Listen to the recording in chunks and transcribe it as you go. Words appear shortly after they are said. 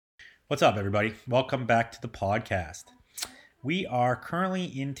What's up, everybody? Welcome back to the podcast. We are currently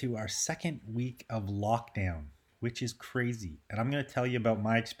into our second week of lockdown, which is crazy. And I'm going to tell you about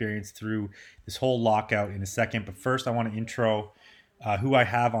my experience through this whole lockout in a second. But first, I want to intro who I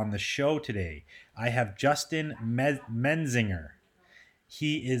have on the show today. I have Justin Menzinger.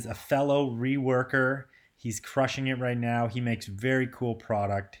 He is a fellow reworker. He's crushing it right now. He makes very cool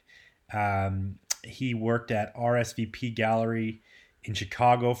product. He worked at RSVP Gallery in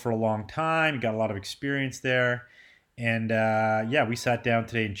Chicago for a long time. He got a lot of experience there. And we sat down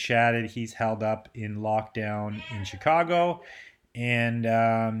today and chatted. He's held up in lockdown in Chicago. And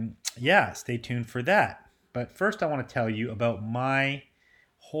stay tuned for that. But first, I want to tell you about my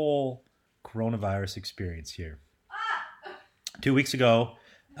whole coronavirus experience here. 2 weeks ago,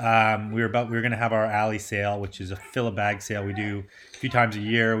 we were going to have our alley sale, which is a fill a bag sale we do a few times a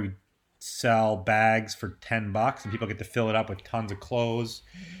year. We sell bags for $10 and people get to fill it up with tons of clothes.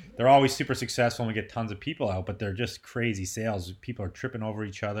 They're always super successful and we get tons of people out, but they're just crazy sales. People are tripping over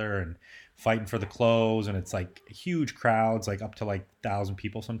each other and fighting for the clothes, and it's like huge crowds, like up to like 1,000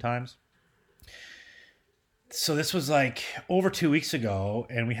 people sometimes. So this was like over 2 weeks ago,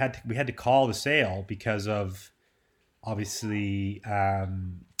 and we had to call the sale because of obviously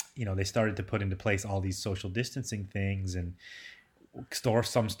they started to put into place all these social distancing things, and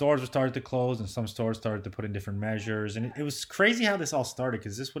some stores started to close and some stores started to put in different measures. And it was crazy how this all started,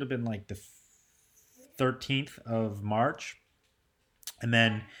 because this would have been like the 13th of March. And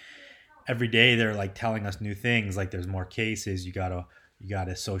then every day they're like telling us new things, like there's more cases, you gotta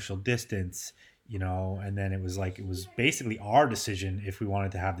social distance, and then it was basically our decision if we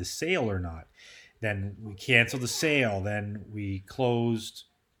wanted to have the sale or not. Then we canceled the sale. Then we closed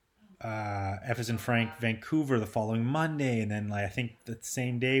F as in Frank, Vancouver the following Monday, and then I think the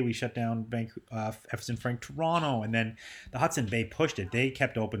same day we shut down F as in Frank, Toronto, and then the Hudson Bay pushed it. They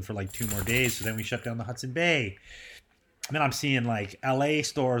kept open for like 2 more days, so then we shut down the Hudson Bay. And then I'm seeing like LA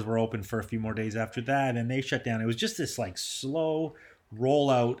stores were open for a few more days after that, and they shut down. It was just this like slow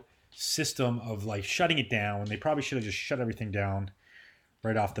rollout system of like shutting it down. They probably should have just shut everything down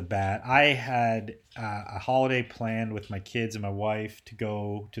right off the bat. I had a holiday planned with my kids and my wife to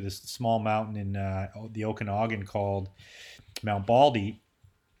go to this small mountain in the Okanagan called Mount Baldy.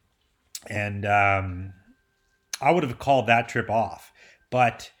 And I would have called that trip off.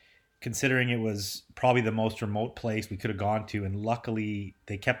 But considering it was probably the most remote place we could have gone to, and luckily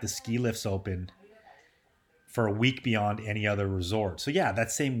they kept the ski lifts open for a week beyond any other resort. So yeah,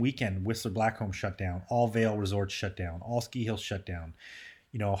 that same weekend, Whistler Blackcomb shut down. All Vail resorts shut down. All ski hills shut down.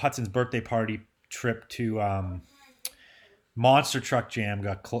 Hudson's birthday party trip to Monster Truck Jam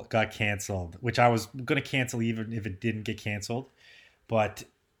got canceled, which I was going to cancel even if it didn't get canceled. But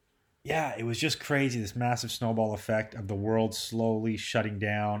yeah, it was just crazy, this massive snowball effect of the world slowly shutting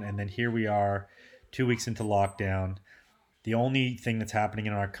down. And then here we are 2 weeks into lockdown. The only thing that's happening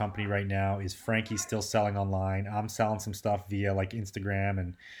in our company right now is Frankie's still selling online. I'm selling some stuff via like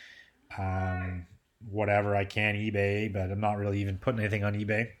Instagram and whatever I can, eBay, but I'm not really even putting anything on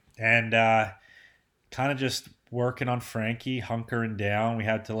eBay. And kind of just working on Frankie, hunkering down. We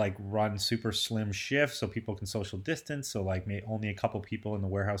had to like run super slim shifts so people can social distance. So like only a couple people in the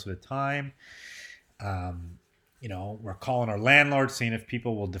warehouse at a time. We're calling our landlord, seeing if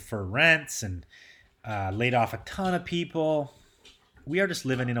people will defer rents, and laid off a ton of people. We are just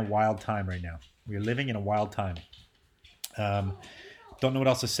living in a wild time right now. We are living in a wild time. Don't know what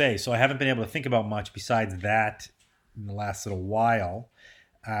else to say. So I haven't been able to think about much besides that in the last little while.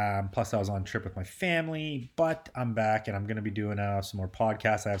 Plus I was on a trip with my family, but I'm back and I'm going to be doing some more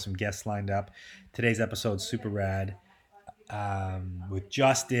podcasts. I have some guests lined up. Today's episode's super rad with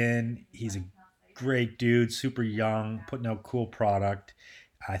Justin. He's a great dude, super young, putting out cool product.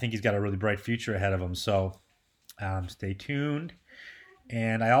 I think he's got a really bright future ahead of him. So stay tuned.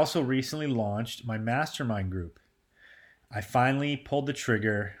 And I also recently launched my mastermind group. I finally pulled the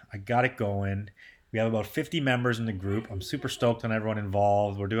trigger. I got it going. We have about 50 members in the group. I'm super stoked on everyone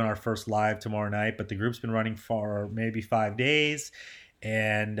involved. We're doing our first live tomorrow night, but the group's been running for maybe 5 days.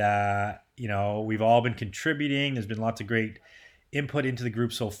 And, we've all been contributing. There's been lots of great input into the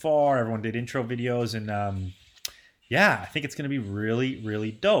group so far. Everyone did intro videos, and I think it's going to be really,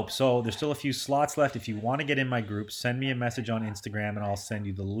 really dope. So there's still a few slots left. If you want to get in my group, send me a message on Instagram and I'll send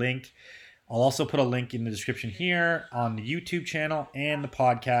you the link. I'll also put a link in the description here on the YouTube channel and the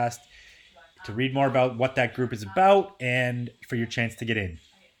podcast to read more about what that group is about and for your chance to get in.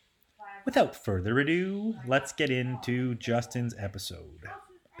 Without further ado, let's get into Justin's episode.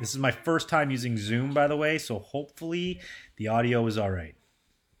 This is my first time using Zoom, by the way, so hopefully the audio is all right.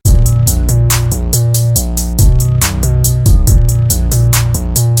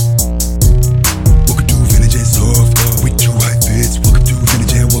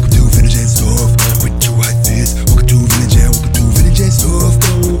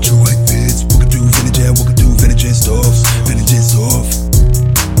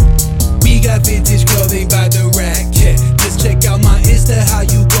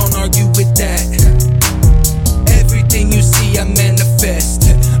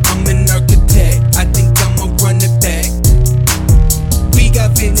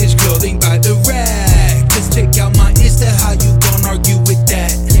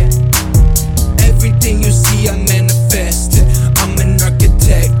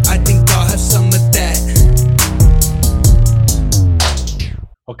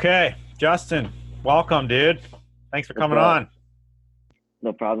 Okay, Justin, welcome, dude. Thanks for What's coming up? on.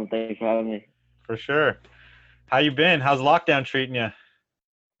 No problem. Thanks for having me. For sure. How you been? How's lockdown treating you?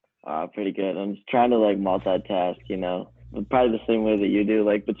 Pretty good. I'm just trying to like multitask, but probably the same way that you do,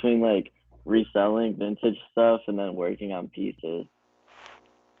 like between like reselling vintage stuff and then working on pieces.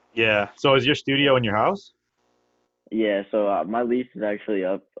 Yeah. So is your studio in your house? Yeah, so my lease is actually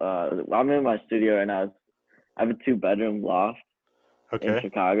up. I'm in my studio right now. I have a two-bedroom loft in Okay.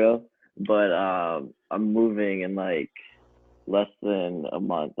 Chicago, but I'm moving in like less than a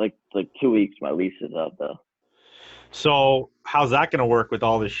month, like 2 weeks. My lease is up though. So how's that gonna work with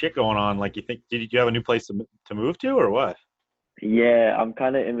all this shit going on? Like, you think did you have a new place to move to or what? Yeah, I'm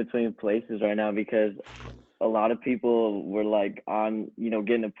kind of in between places right now because a lot of people were like on,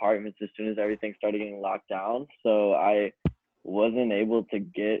 getting apartments as soon as everything started getting locked down. So I wasn't able to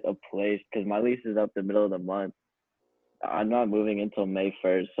get a place because my lease is up the middle of the month. I'm not moving until May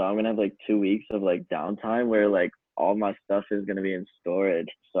 1st. So I'm gonna have like 2 weeks of like downtime where like all my stuff is gonna be in storage.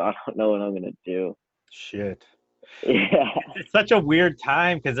 So I don't know what I'm gonna do. Shit. Yeah. It's such a weird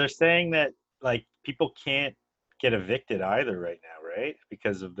time because they're saying that like people can't get evicted either right now, right?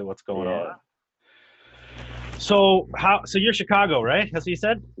 Because of what's going on. Yeah. So you're Chicago, right? That's what you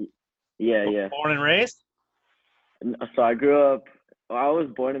said? Yeah, yeah. Born and raised? So I grew up, well, I was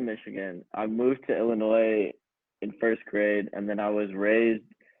born in Michigan. I moved to Illinois in first grade, and then I was raised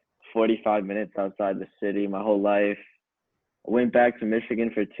 45 minutes outside the city my whole life. I went back to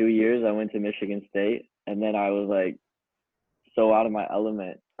Michigan for 2 years. I went to Michigan State, and then I was like so out of my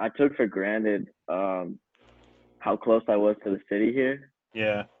element. I took for granted how close I was to the city here.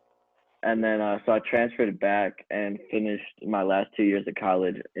 Yeah. And then, so I transferred back and finished my last 2 years of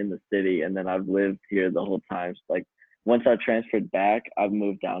college in the city. And then I've lived here the whole time. So, like, once I transferred back, I've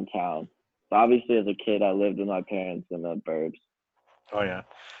moved downtown. So obviously, as a kid, I lived with my parents in the burbs. Oh yeah. Yeah.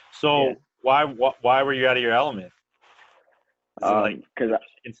 So why were you out of your element? Is it like Because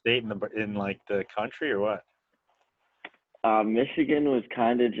Michigan State in like the country or what? Michigan was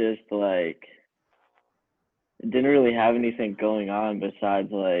kind of just like, didn't really have anything going on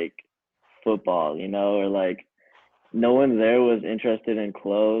besides like football, or like no one there was interested in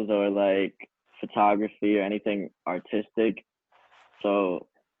clothes or like photography or anything artistic. So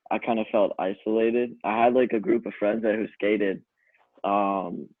I kind of felt isolated. I had like a group of friends there who skated,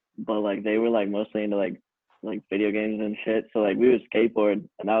 but like they were like mostly into like video games and shit. So like we would skateboard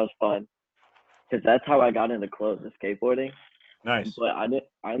and that was fun because that's how I got into clothes, the skateboarding. Nice. But I didn't.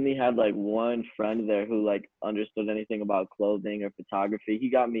 I only had like one friend there who like understood anything about clothing or photography. He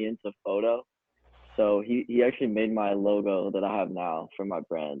got me into photo, so he actually made my logo that I have now for my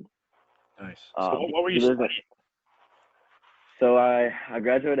brand. Nice. So what were you He lives in studying? So I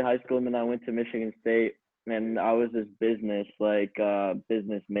graduated high school and then I went to Michigan State and I was this business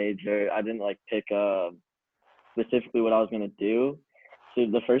major. I didn't like pick specifically what I was gonna do. So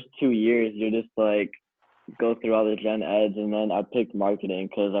the first 2 years you're just like go through all the gen eds and then I picked marketing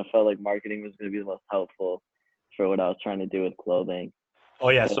because I felt like marketing was gonna be the most helpful for what I was trying to do with clothing. Oh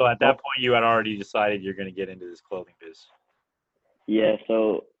yeah. But So at that point you had already decided you're going to get into this clothing biz. yeah,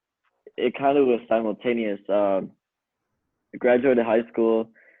 so it kind of was simultaneous. I graduated high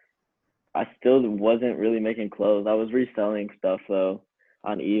school. I still wasn't really making clothes. I was reselling stuff though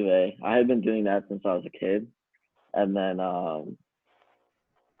on eBay. I had been doing that since I was a kid. And then I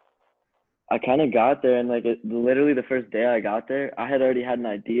kind of got there and like literally the first day I got there, I had already had an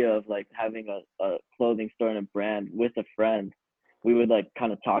idea of like having a clothing store and a brand with a friend. We would like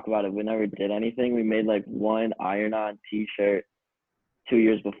kind of talk about it. We never did anything. We made like one iron-on t-shirt 2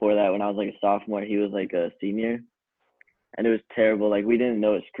 years before that when I was like a sophomore. He was like a senior. And it was terrible. Like we didn't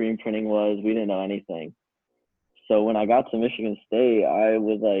know what screen printing was. We didn't know anything. So when I got to Michigan State, I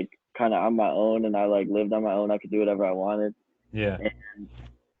was like kind of on my own and I like lived on my own. I could do whatever I wanted. Yeah. And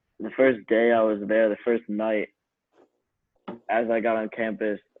the first day I was there, the first night, as I got on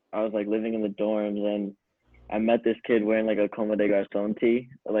campus, I was like living in the dorms and I met this kid wearing like a Como de Garçon tee,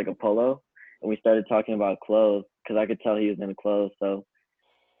 like a polo. And we started talking about clothes because I could tell he was into clothes. So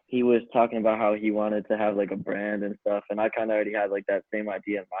he was talking about how he wanted to have like a brand and stuff. And I kind of already had like that same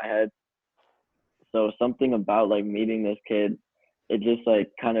idea in my head. So something about like meeting this kid, it just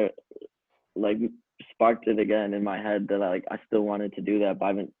like kind of like sparked it again in my head that like I still wanted to do that, but I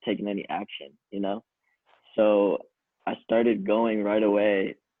haven't taken any action. So I started going right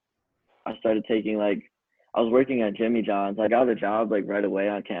away. I started taking like I was working at Jimmy John's. I got a job like right away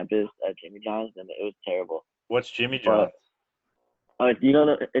on campus at Jimmy John's, and it was terrible. What's Jimmy But John's?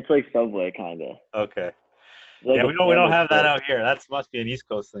 it's like Subway kind of. Okay. It's like Yeah, a we don't sandwich have that place. out here. That must be an East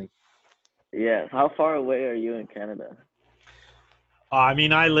Coast thing. Yeah. How far away are you in Canada? I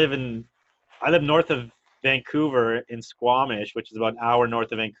mean, I live north of Vancouver in Squamish, which is about an hour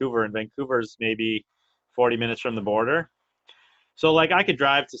north of Vancouver, and Vancouver's maybe 40 minutes from the border. So like I could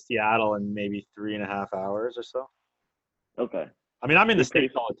drive to Seattle in maybe 3.5 hours or so. Okay. I mean, I'm in So the you're pretty.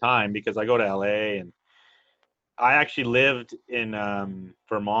 States all the time because I go to LA, and I actually lived in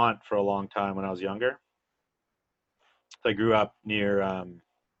Vermont for a long time when I was younger. So I grew up near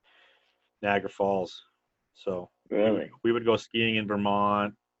Niagara Falls. So Really? we would go skiing in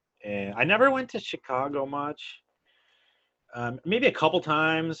Vermont, and I never went to Chicago much. Maybe a couple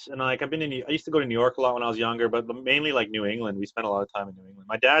times, and like I've been in. I used to go to New York a lot when I was younger, but mainly like New England. We spent a lot of time in New England.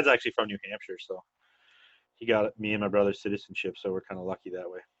 My dad's actually from New Hampshire, so he got me and my brother's citizenship, so we're kind of lucky that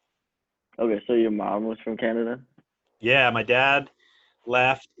way. Okay. So your mom was from Canada? Yeah, my dad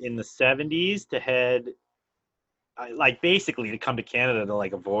left in the '70s to head, like basically to come to Canada to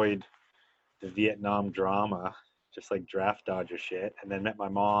like avoid the Vietnam drama, just like draft dodger shit, and then met my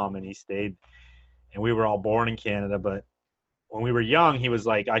mom, and he stayed, and we were all born in Canada, but when we were young, he was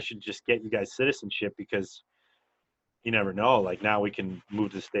like, I should just get you guys citizenship because you never know. Like now we can move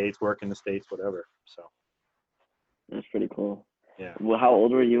to the States, work in the States, whatever. So That's pretty cool. yeah. Well, how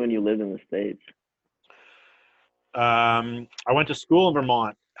old were you when you lived in the States? I went to school in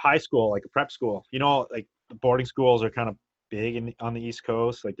Vermont, high school, like a prep school. You know, like the boarding schools are kind of big on the East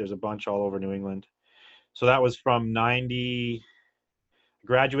Coast. Like there's a bunch all over New England. So that was from 90,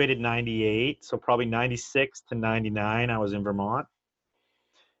 graduated 98. So probably 96 to 99, I was in Vermont.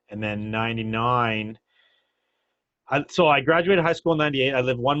 And then 99, so I graduated high school in 98. I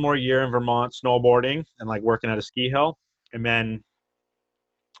lived one more year in Vermont snowboarding and like working at a ski hill. And then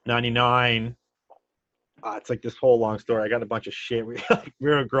 99, it's like this whole long story. I got a bunch of shit. We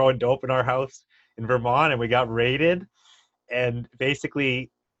were growing dope in our house in Vermont and we got raided. And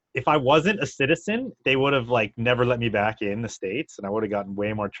basically, if I wasn't a citizen, they would have like never let me back in the States and I would have gotten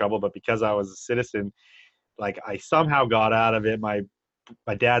way more trouble. But because I was a citizen, like I somehow got out of it. My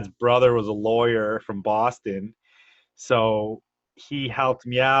dad's brother was a lawyer from Boston. So he helped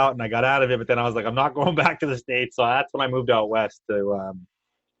me out and I got out of it. But then I was like, I'm not going back to the States. So that's when I moved out west to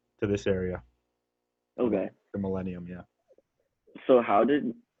this area, Okay. the Millennium. Yeah. So how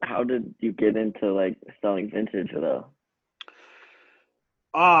did you get into like selling vintage though?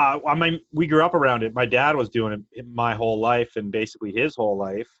 I mean, we grew up around it. My dad was doing it my whole life and basically his whole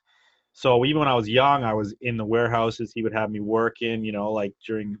life. So even when I was young, I was in the warehouses. He would have me working, like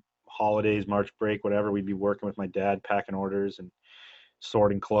during holidays, March break, whatever. We'd be working with my dad, packing orders and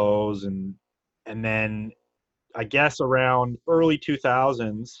sorting clothes, and then I guess around early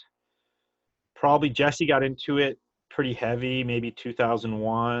 2000s, probably Jesse got into it pretty heavy, maybe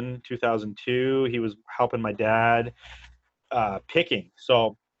 2001, 2002. He was helping my dad picking.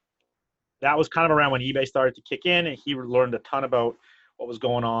 So that was kind of around when eBay started to kick in, and he learned a ton about what was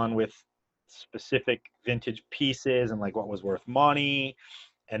going on with specific vintage pieces and like what was worth money.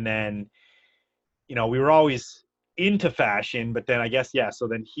 And then, we were always into fashion, but then I guess, yeah, so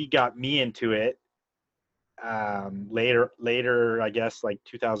then he got me into it later, I guess like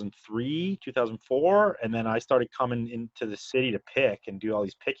 2003, 2004. And then I started coming into the city to pick and do all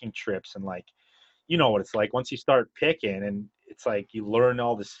these picking trips. And like, you know what it's like once you start picking and it's like you learn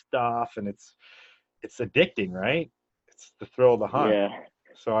all this stuff and it's addicting, right? It's the thrill of the hunt. Yeah.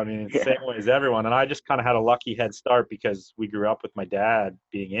 So I mean, it's the Yeah. same way as everyone. And I just kind of had a lucky head start because we grew up with my dad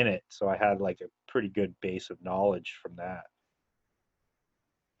being in it. So I had like a pretty good base of knowledge from that.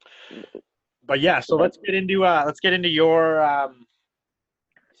 But yeah, so That let's get into your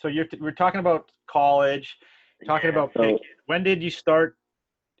so we're talking about college, talking yeah. about So picking. When did you start?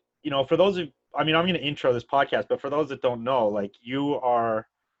 For those of, I mean, I'm going to intro this podcast, but for those that don't know, like you are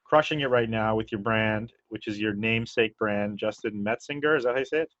crushing it right now with your brand, which is your namesake brand, Justin Metzinger. Is that how you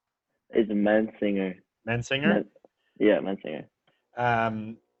say it? it's Mensinger. Mensinger. Men, yeah, Mensinger.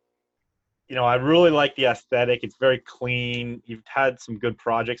 Um, I really like the aesthetic. It's very clean. You've had some good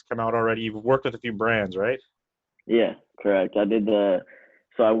projects come out already. You've worked with a few brands, right? Yeah, correct.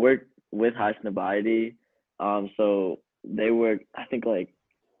 So I worked with High Snobiety. So they were, I think, like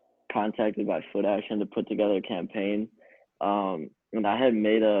contacted by Foot Action to put together a campaign. And I had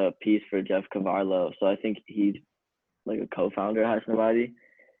made a piece for Jeff Cavarlo. So I think he's like a co-founder of High Snobiety.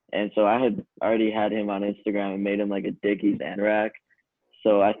 And so I had already had him on Instagram and made him like a Dickies anorak.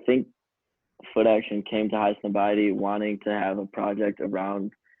 So I think Foot Action came to High Snobiety wanting to have a project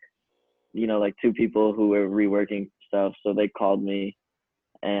around, like two people who were reworking stuff. So they called me,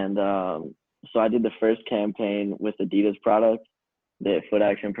 and so I did the first campaign with Adidas product that Foot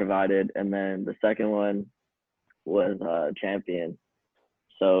Action provided, and then the second one was Champion.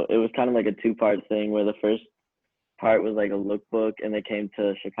 So it was kind of like a two-part thing where the first part was like a lookbook, and they came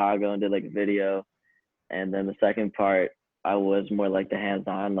to Chicago and did like a video. And then the second part, I was more like the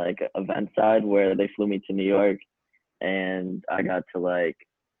hands-on like event side, where they flew me to New York, and I got to like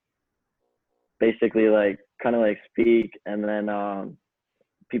basically like kind of like speak, and then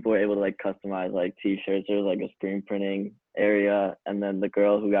people were able to like customize like t-shirts. There was like a screen printing area, and then the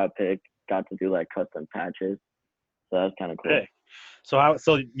girl who got picked got to do like custom patches. So that was kind of cool. Okay.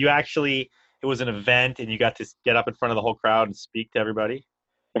 So you actually, it was an event and you got to get up in front of the whole crowd and speak to everybody.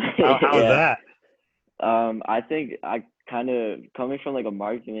 How was Yeah. that? I think I kind of coming from like a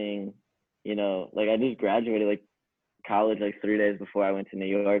marketing, like I just graduated like college like 3 days before I went to New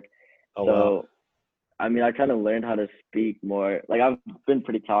York. Oh wow. So I mean, I kind of learned how to speak more. Like I've been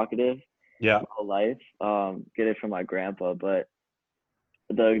pretty talkative Yeah. my whole life. Get it from my grandpa, but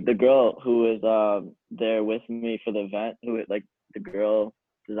the girl who was there with me for the event, who like the girl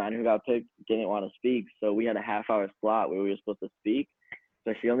designer who got picked, didn't want to speak. So we had a half-hour slot where we were supposed to speak.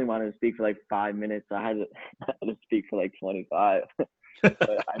 So she only wanted to speak for like 5 minutes. So I had to, I had to speak for like 25.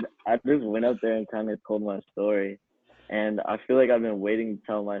 But I just went up there and kind of told my story. And I feel like I've been waiting to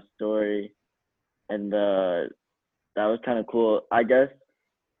tell my story. And that was kind of cool. I guess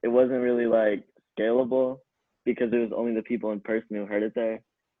it wasn't really like scalable because it was only the people in person who heard it there.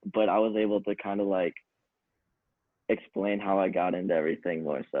 But I was able to kind of like explain how I got into everything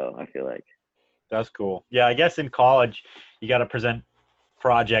more. So I feel like, That's cool. Yeah, I guess in college you got to present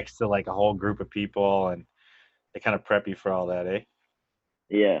projects to like a whole group of people and they kind of prep you for all that, eh?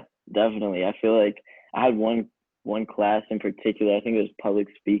 yeah, definitely. I feel like I had one class in particular. I think it was public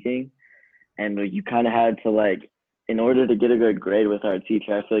speaking, and you kind of had to like, in order to get a good grade with our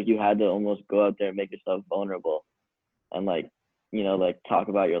teacher, I feel like you had to almost go out there and make yourself vulnerable and like, like talk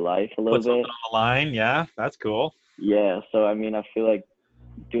about your life a little Put something bit. on the line. Yeah, that's cool. Yeah. So I mean, I feel like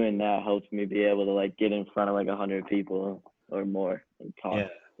doing that helps me be able to like get in front of like 100 people or more and talk. Yeah.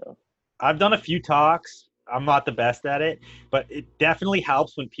 So I've done a few talks. I'm not the best at it, but it definitely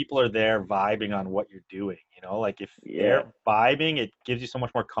helps when people are there vibing on what you're doing. Like if yeah. they're vibing, it gives you so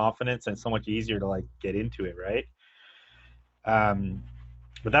much more confidence and so much easier to like get into it, right? Um,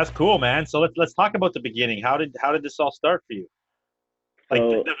 but that's cool, man. So let's talk about the beginning. How did this all start for you? Like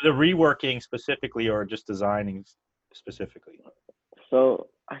So the reworking specifically, or just designing specifically? so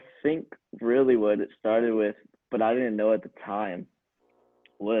I think really what it started with, but I didn't know at the time,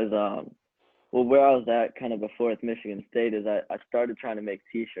 was well, where I was at kind of before with Michigan State is I started trying to make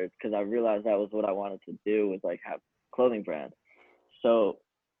t-shirts because I realized that was what I wanted to do, was like have clothing brand. So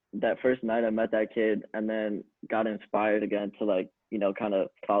that first night I met that kid and then got inspired again to like, kind of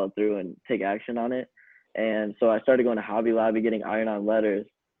follow through and take action on it. And so I started going to Hobby Lobby, getting iron-on letters,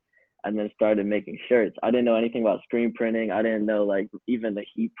 and then started making shirts. I didn't know anything about screen printing. I didn't know like even the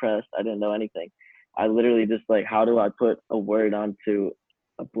heat press. I didn't know anything. I literally just like, how do I put a word onto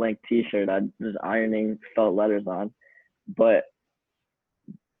a blank t-shirt? I just ironing felt letters on. But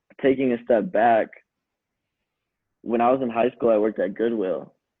taking a step back, when I was in high school, I worked at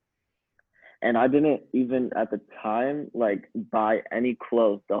Goodwill. And I didn't even at the time like buy any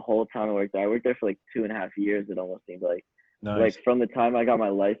clothes the whole time I worked there. I worked there for like 2.5 years, it almost seemed like. Like Nice. from the time I got my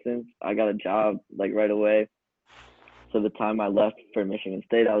license, I got a job like right away. So the time I left for Michigan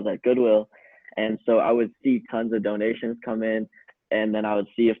State, I was at Goodwill. And so I would see tons of donations come in, and then I would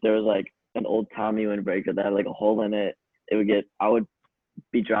see if there was like an old Tommy windbreaker that had like a hole in it. I would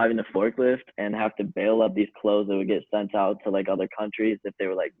be driving the forklift and have to bail up these clothes that would get sent out to like other countries if they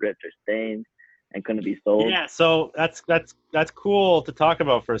were like ripped or stained and couldn't be sold. Yeah, so that's cool to talk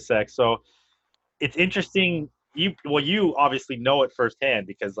about for a sec. So it's interesting. You obviously know it firsthand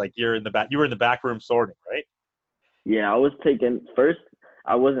because like you were in the back room sorting, right? Yeah, I was taking first.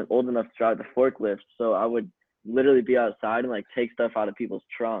 I wasn't old enough to drive the forklift, so I would literally be outside and like take stuff out of people's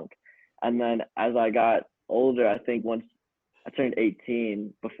trunk. And then as I got older, I think once I turned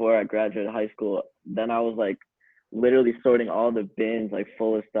 18, before I graduated high school, then I was like literally sorting all the bins like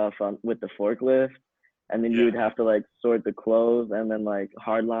full of stuff on with the forklift. And then you Yeah. would have to like sort the clothes, and then like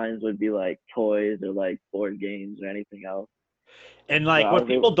hard lines would be like toys or like board games or anything else. And So like I what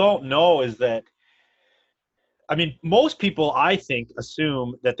was able, people don't know is that I mean, most people I think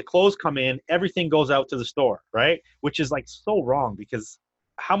assume that the clothes come in, everything goes out to the store, right? Which is like so wrong because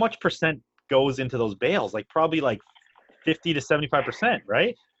how much percent goes into those bales? Like probably like 50 to 75%,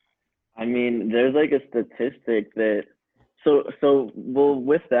 right? I mean, there's like a statistic that well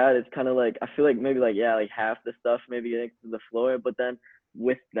with that it's kind of like I feel like maybe like yeah like half the stuff maybe gets to the floor, but then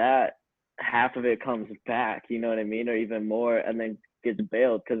with that half of it comes back, you know what I mean, or even more, and then gets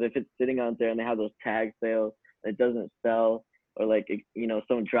bailed because if it's sitting out there and they have those tag sales, it doesn't sell, or like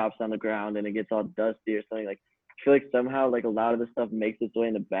someone drops on the ground and it gets all dusty or something, like feel like somehow like a lot of the stuff makes its way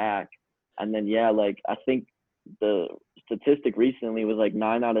in the back. And then yeah, like I think the statistic recently was like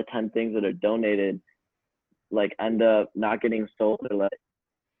 9 out of 10 things that are donated like end up not getting sold or like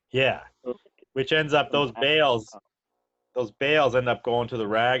Yeah. Which ends up those bales end up going to the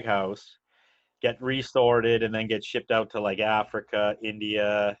rag house, get resorted, and then get shipped out to like Africa,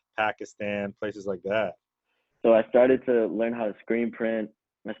 India, Pakistan, places like that. So I started to learn how to screen print.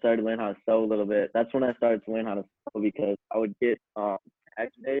 I started to learn how to sew a little bit. That's when I started to learn how to sew because I would get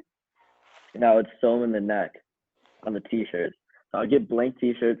tags made and I would sew them in the neck on the t-shirts. So I'd get blank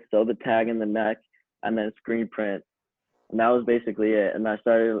t-shirts, sew the tag in the neck, and then screen print. And that was basically it. And I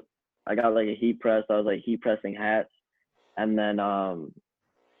got like a heat press. I was like heat pressing hats. And then the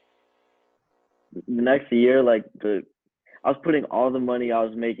next year, I was putting all the money I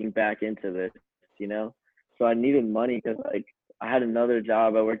was making back into this, you know? So I needed money because like I had another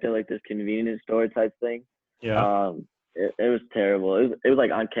job. I worked at like this convenience store type thing. Yeah. It was terrible. It was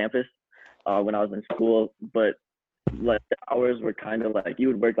like on campus when I was in school, but like the hours were kind of like you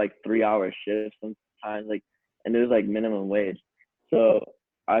would work like 3 hour shifts sometimes, like, and it was like minimum wage. So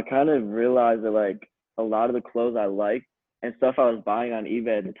I kind of realized that like a lot of the clothes I liked and stuff I was buying on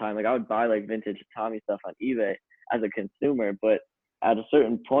eBay at the time, like I would buy like vintage Tommy stuff on eBay as a consumer, but at a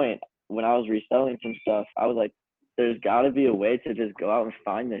certain point when I was reselling some stuff, I was like, there's got to be a way to just go out and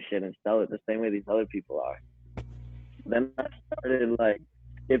find this shit and sell it the same way these other people are. Then I started like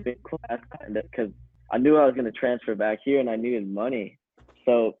skipping class kind of because I knew I was going to transfer back here and I needed money.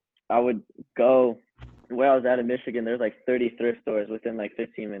 So I would go where I was at in Michigan. There's like 30 thrift stores within like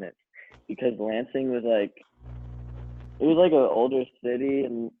 15 minutes because Lansing was like, it was like an older city.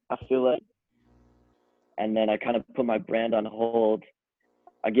 And I feel like, and then I kind of put my brand on hold.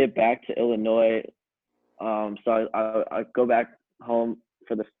 I get back to Illinois. So I go back home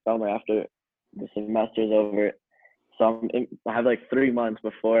for the summer after the semester's over. So I have like 3 months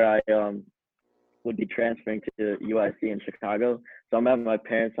before I would be transferring to UIC in Chicago. So I'm at my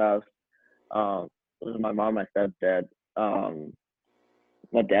parents' house. This is my mom, my stepdad.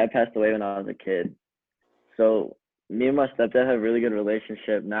 My dad passed away when I was a kid. So me and my stepdad have a really good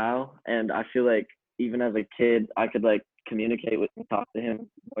relationship now, and I feel like even as a kid, I could like communicate with and talk to him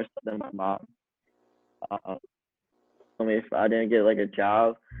more so than my mom. Uh, I mean, if I didn't get like a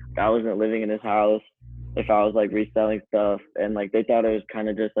job, if I wasn't living in his house, if I was like reselling stuff, and like they thought it was kind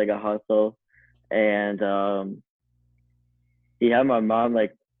of just like a hustle, and he had my mom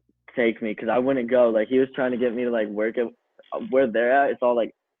like take me because I wouldn't go. Like he was trying to get me to like work at where they're at. It's all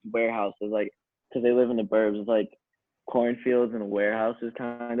like warehouses, like because they live in the burbs. It's like cornfields and warehouses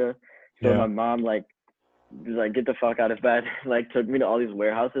kind of. So Yeah. my mom like was like, get the fuck out of bed. Like took me to all these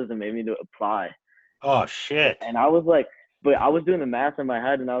warehouses and made me to apply. Oh shit. And I was like, but I was doing the math in my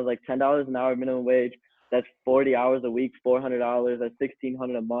head, and I was like, $10 an hour minimum wage. That's 40 hours a week, $400. That's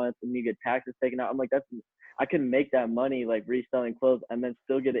 1,600 a month, and you get taxes taken out. I'm like, I can make that money like reselling clothes, and then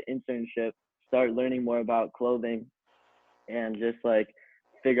still get an internship, start learning more about clothing, and just like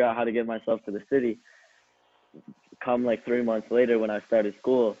figure out how to get myself to the city. Come like 3 months later when I started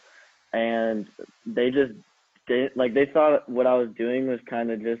school, and they just they thought what I was doing was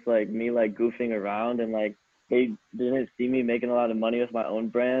kind of just like me like goofing around, and like they didn't see me making a lot of money with my own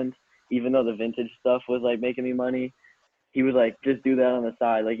brand, even though the vintage stuff was like making me money. He was like, just do that on the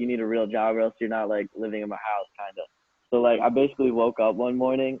side, like you need a real job or else you're not like living in my house kind of. So like I basically woke up one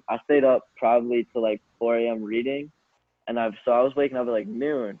morning, I stayed up probably till like 4 a.m. reading, and I was waking up at like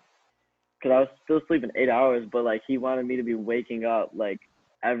noon because I was still sleeping 8 hours, but like he wanted me to be waking up like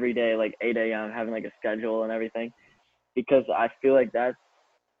every day, like 8 a.m., having like a schedule and everything, because I feel like that's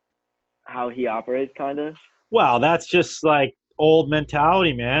how he operates, kind of. Well, that's just like old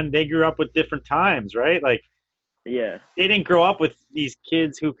mentality, man. They grew up with different times, right? Like Yeah. they didn't grow up with these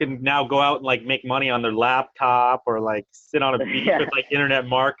kids who can now go out and like make money on their laptop or like sit on a beach Yeah. with like internet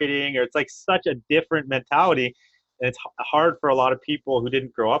marketing, or it's like such a different mentality. And it's hard for a lot of people who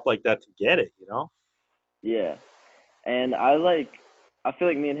didn't grow up like that to get it, you know? Yeah. And I feel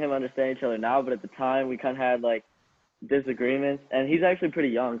like me and him understand each other now, but at the time we kind of had like disagreements. And he's actually pretty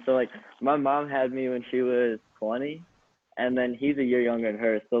young. So like my mom had me when she was 20, and then he's a year younger than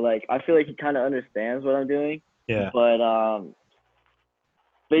her. So like I feel like he kind of understands what I'm doing, Yeah. but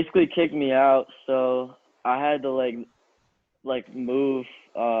basically kicked me out. So I had to like move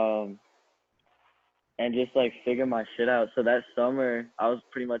and just like figure my shit out. So that summer I was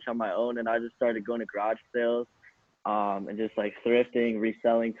pretty much on my own, and I just started going to garage sales and just like thrifting,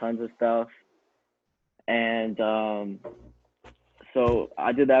 reselling tons of stuff. And so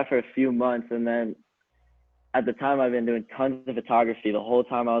I did that for a few months, and then at the time I've been doing tons of photography the whole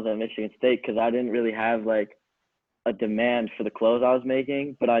time I was at Michigan State because I didn't really have like a demand for the clothes I was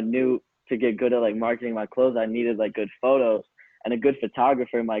making, but I knew to get good at like marketing my clothes, I needed like good photos, and a good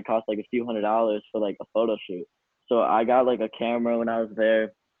photographer might cost like a few $100s for like a photo shoot. So I got like a camera when I was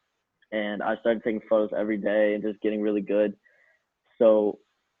there, and I started taking photos every day and just getting really good. So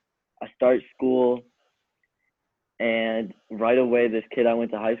I start school, and right away, this kid I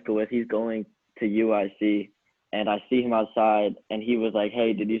went to high school with, he's going to UIC, and I see him outside, and he was like,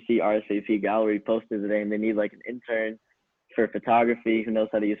 "Hey, did you see RSVP Gallery posted today? And they need like an intern for photography who knows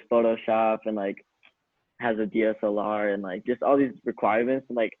how to use Photoshop and like has a DSLR and like just all these requirements,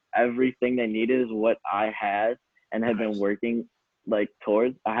 and like everything they needed is what I had and had been Nice. working like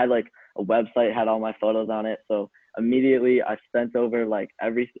towards. I had like a website, had all my photos on it. So immediately I sent over like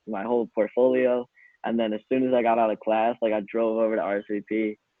my whole portfolio. And then as soon as I got out of class, like I drove over to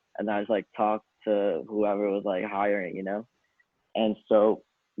RSVP, and I just like talked to whoever was like hiring, you know? And so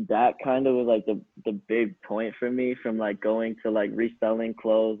that kind of was like the big point for me, from like going to like reselling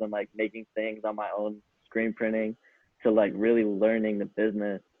clothes and like making things on my own, screen printing, to like really learning the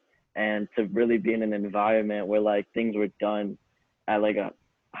business, and to really be in an environment where like things were done at like a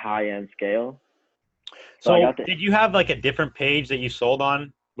high end scale. So I So got to did you have like a different page that you sold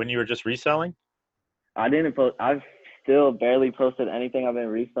on when you were just reselling? I didn't post. I've still barely posted anything. I've been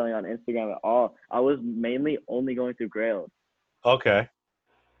reselling on Instagram at all. I was mainly only going through Grails. Okay.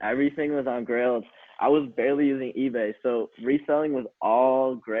 Everything was on Grails. I was barely using eBay, so reselling was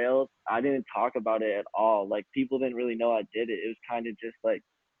all Grails. I didn't talk about it at all. Like people didn't really know I did it. It was kind of just like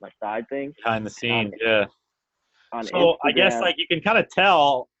my side thing. Behind the And scenes, yeah. on So I guess Instagram, like you can kind of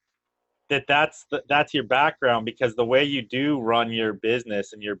tell that that's your background because the way you do run your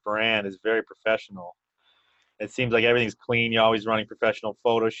business and your brand is very professional. It seems like everything's clean. You're always running professional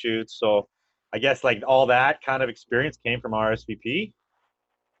photo shoots. So I guess like all that kind of experience came from RSVP.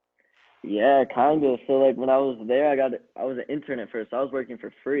 yeah, kind of. So like when I was there, I was an intern at first. So I was working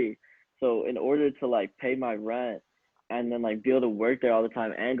for free. So in order to like pay my rent and then like be able to work there all the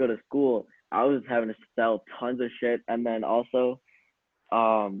time and go to school, I was having to sell tons of shit. And then also,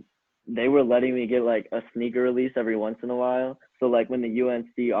 um, they were letting me get like a sneaker release every once in a while. So like when the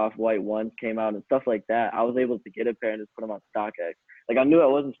UNC off white ones came out and stuff like that, I was able to get a pair and just put them on StockX. Like I knew I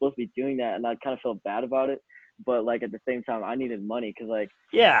wasn't supposed to be doing that, and I kind of felt bad about it. But like at the same time, I needed money because like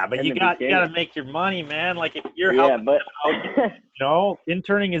Yeah, but in the you got beginning, to make your money, man. Like if you're yeah, helping but them out,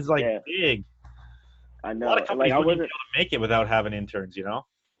 interning is like yeah, big. I A lot of know. Like companies I wouldn't even be wasn't. able to make it without having interns.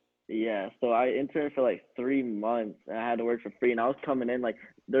 Yeah, so I interned for like 3 months, and I had to work for free. And I was coming in like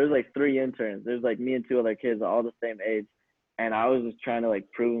there's like three interns. There's like me and two other kids, all the same age, and I was just trying to like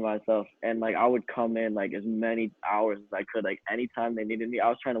prove myself. And like I would come in like as many hours as I could, like anytime they needed me. I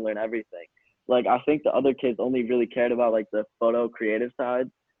was trying to learn everything. Like I think the other kids only really cared about like the photo creative side.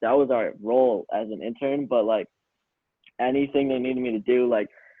 That was our role as an intern, but like anything they needed me to do. Like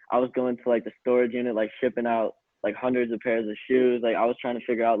I was going to like the storage unit, like shipping out like hundreds of pairs of shoes. Like I was trying to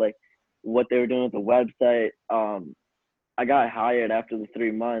figure out like what they were doing with the website. I got hired after the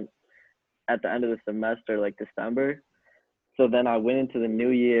 3 months at the end of the semester, like December. So then I went into the new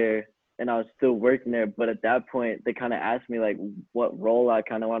year and I was still working there. But at that point, they kind of asked me like what role I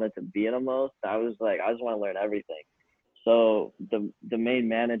kind of wanted to be in the most. I was like, I just want to learn everything. So the main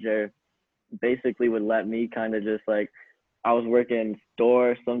manager basically would let me kind of just like I was working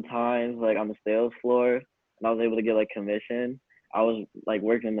store sometimes, like on the sales floor, and I was able to get like commission. I was like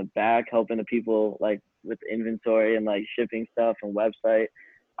working in the back, helping the people like with inventory and like shipping stuff and website.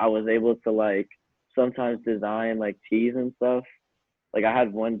 I was able to like sometimes design like tees and stuff. Like I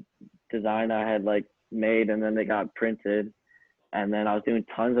had one design I had like made and then they got printed. And then I was doing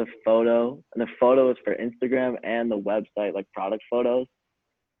tons of photo, and the photo was for Instagram and the website, like product photos.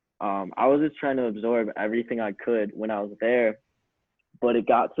 I was just trying to absorb everything I could when I was there, but it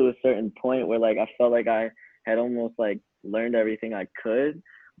got to a certain point where like I felt like I had almost like learned everything I could,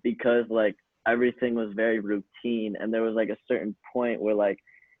 because like everything was very routine, and there was like a certain point where like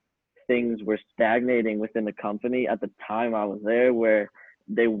things were stagnating within the company at the time I was there, where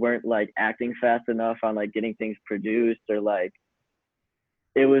they weren't like acting fast enough on like getting things produced, or like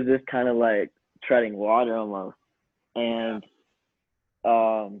it was just kind of like treading water almost. And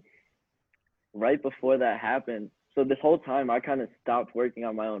um right before that happened, so this whole time I kind of stopped working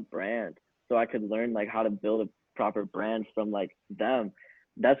on my own brand so I could learn like how to build a proper brand from like them.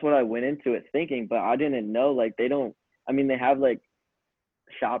 That's what I went into it thinking, but I didn't know like they don't, I mean they have like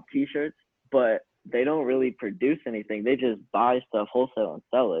shop t-shirts, but they don't really produce anything. They just buy stuff wholesale and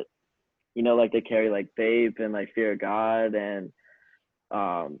sell it. Like they carry like Bape and like Fear of God and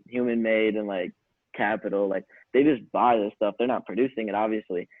Human Made and like Capital. Like they just buy this stuff. They're not producing it,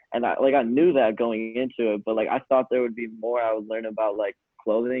 obviously. And I knew that going into it, but like I thought there would be more I would learn about like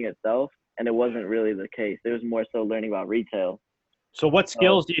clothing itself, and it wasn't really the case. It was more so learning about retail. So what So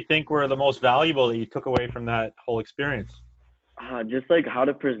skills do you think were the most valuable that you took away from that whole experience? just like how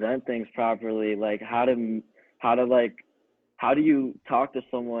to present things properly, like how to like how do you talk to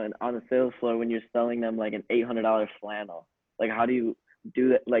someone on the sales floor when you're selling them like an $800 flannel? Like how do you do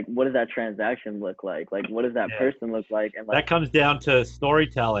that? Like what does that transaction look like? Like what does that Yeah. person look like? And like That comes down to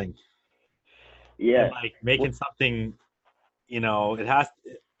storytelling and yeah, like making something, it has,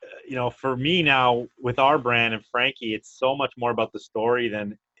 for me now with our brand and Frankie, it's so much more about the story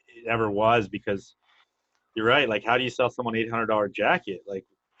than it ever was because you're right. Like, how do you sell someone $800 jacket? Like,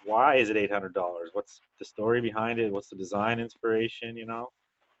 why is it $800? What's the story behind it? What's the design inspiration?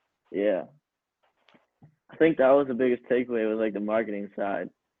 yeah. I think that was the biggest takeaway was like the marketing side.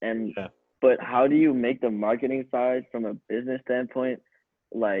 And Yeah, but how do you make the marketing side from a business standpoint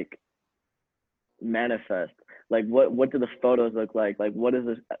like manifest? Like what do the photos look like? Like what is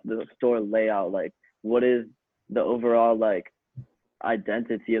the store layout like? What is the overall like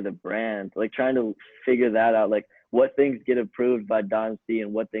identity of the brand? Like trying to figure that out. Like what things get approved by Don C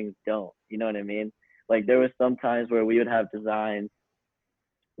and what things don't. You know what I mean? Like there was some times where we would have designs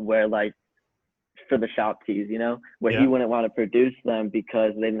where like for the shop tees, where he yeah, wouldn't want to produce them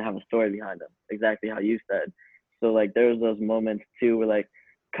because they didn't have a story behind them. Exactly how you said. So like there was those moments too where like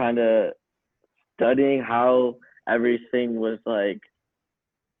kind of studying how everything was like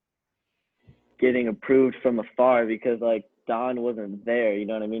getting approved from afar because like Don wasn't there, you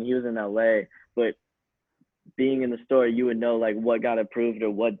know what I mean? He was in LA, but being in the store, you would know like what got approved or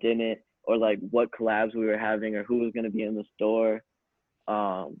what didn't, or like what collabs we were having or who was going to be in the store.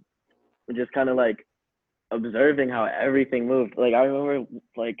 Um, just kind of like observing how everything moved. Like I remember,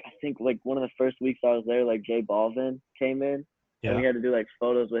 like I think like one of the first weeks I was there, like Jay Balvin came in, and yeah. we had to do like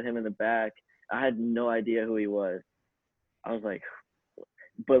photos with him in the back. I had no idea who he was. I was like,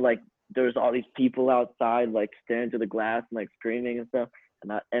 but like there was all these people outside like staring to the glass and like screaming and stuff,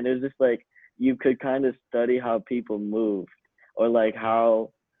 and it was just like you could kind of study how people moved or like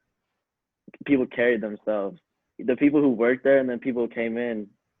how people carried themselves. The people who worked there and then people who came in.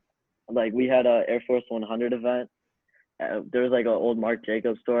 Like we had a Air Force 100 event. There was like an old Marc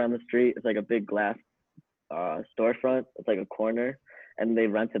Jacobs store on the street. It's like a big glass storefront. It's like a corner, and they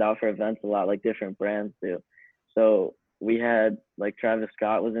rent it out for events a lot, like different brands do. So we had like Travis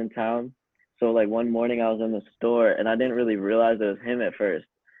Scott was in town. So like one morning I was in the store and I didn't really realize it was him at first.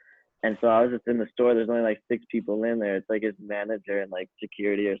 And so I was just in the store. There's only like 6 people in there. It's like his manager and like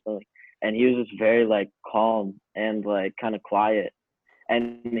security or something. And he was just very like calm and like kind of quiet.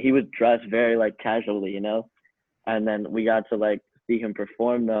 And he was dressed very like casually. And then we got to like see him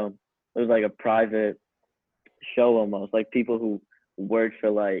perform though. It was like a private show almost. Like people who worked for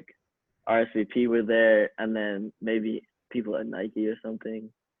like RSVP were there, and then maybe people at Nike or something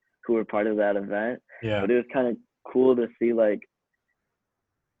who were part of that event. Yeah. But it was kind of cool to see like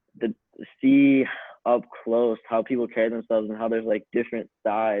the see up close how people carry themselves and how there's like different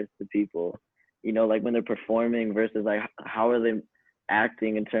sides to people. Like when they're performing versus like how are they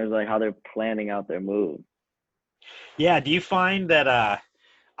acting in terms of like how they're planning out their moves. Yeah. Do you find that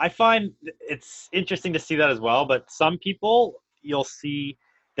I find it's interesting to see that as well, but some people you'll see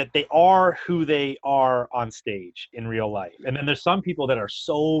that they are who they are on stage in real life. And then there's some people that are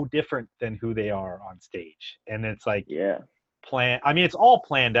so different than who they are on stage. And it's like Yeah, I mean, it's all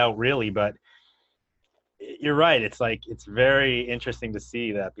planned out really, but you're right. It's like, it's very interesting to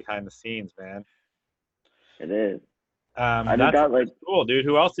see that behind the scenes, man. it is. I just That's got like cool, dude.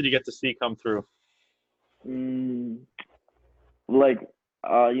 Who else did you get to see come through? mm, like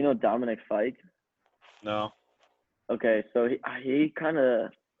Dominic Fike. No. Okay, so he kind of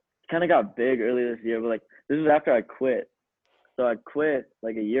got big early this year, but like this is after I quit. So I quit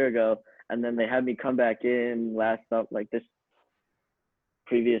like a year ago, and then they had me come back in last up like this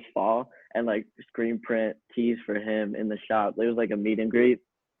previous fall and like screen print tees for him in the shop. It was like a meet and greet,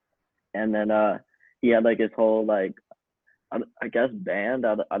 and then he had like his whole like I guess band.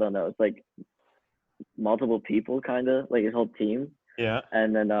 I don't know. It's like multiple people kind of like his whole team. Yeah.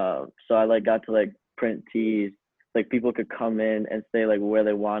 And then so I like got to like print tees. Like people could come in and say like where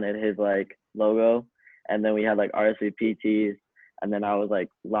they wanted his like logo, and then we had like RSVP tees, and then I was like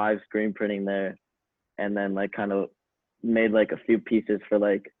live screen printing there, and then like kind of made like a few pieces for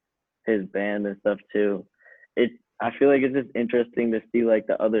like his band and stuff too. It I feel like it's just interesting to see like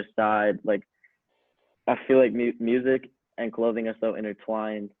the other side. Like I feel like music and clothing are so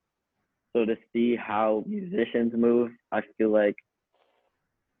intertwined. So to see how musicians move, I feel like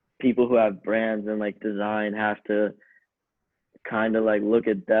people who have brands and like design have to kind of like look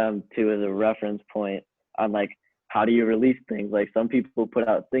at them too as a reference point on like how do you release things. Like some people put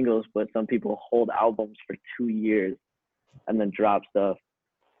out singles, but some people hold albums for 2 years and then drop stuff.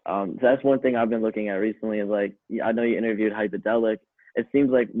 So that's one thing I've been looking at recently is like I know you interviewed Hypedelic. It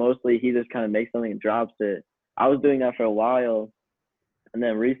seems like mostly he just kind of makes something and drops it. I was doing that for a while, and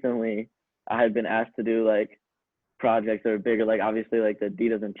then recently I had been asked to do like projects that are bigger, like obviously like the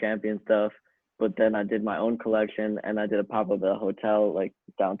Adidas and Champion stuff. But then I did my own collection and I did a pop up at a hotel like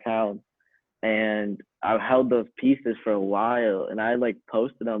downtown. And I held those pieces for a while and I like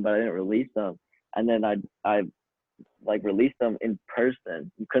posted them, but I didn't release them. And then I like released them in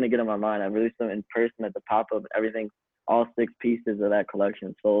person. You couldn't get them online. I released them in person at the pop up. Everything, all 6 pieces of that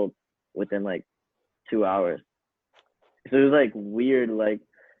collection sold within like 2 hours. So it was like weird, like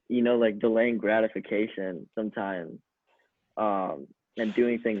like delaying gratification sometimes, and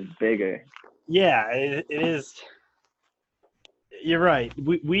doing things bigger. Yeah, it is. You're right.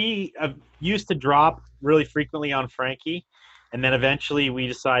 We used to drop really frequently on Frankie, and then eventually we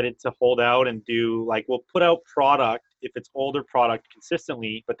decided to hold out and do like we'll put out product if it's older product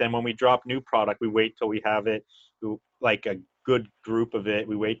consistently, but then when we drop new product, we wait till we have it like a good group of it.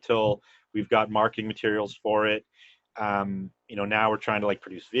 We wait till we've got marketing materials for it. Now we're trying to like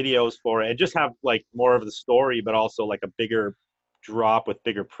produce videos for it and just have like more of the story, but also like a bigger drop with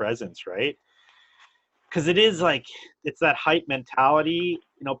bigger presence, right? Because it is like it's that hype mentality.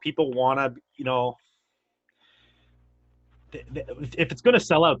 People want to. If it's going to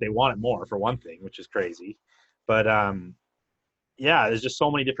sell out, they want it more for one thing, which is crazy. But yeah, there's just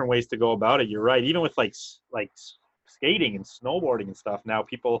so many different ways to go about it. You're right. Even with like skating and snowboarding and stuff, now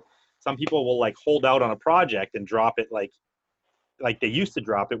some people will like hold out on a project and drop it like they used to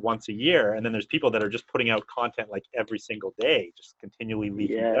drop it once a year, and then there's people that are just putting out content like every single day, just continually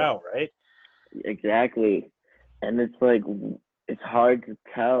leaking it out, right? Exactly. And it's like it's hard to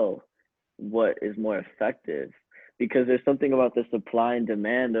tell what is more effective because there's something about the supply and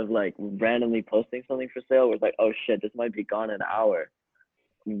demand of like randomly posting something for sale where it's like, oh shit, this might be gone in an hour.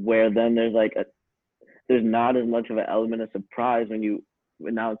 Where then there's not as much of an element of surprise when you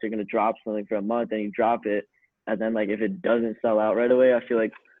announce you're gonna drop something for a month and you drop it, and then like if it doesn't sell out right away, I feel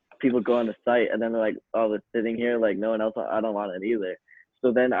like people go on the site and then they're like, oh, it's sitting here, like no one else, I don't want it either.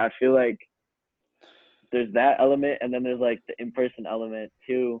 So then I feel like there's that element, and then there's like the in-person element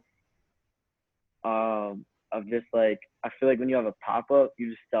too. Of just like I feel like when you have a pop-up, you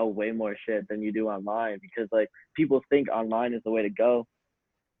just sell way more shit than you do online because like people think online is the way to go.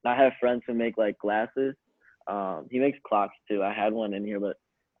 And I have friends who make like glasses. He makes clocks too. I had one in here, but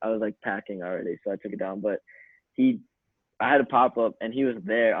I was like packing already, so I took it down. But I had a pop-up, and he was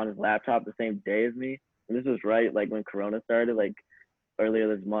there on his laptop the same day as me. And this was right like when Corona started, like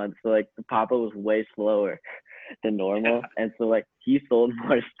earlier this month. So like the pop-up was way slower than normal. And so like he sold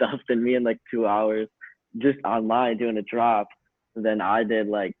more stuff than me in like 2 hours just online doing a drop than I did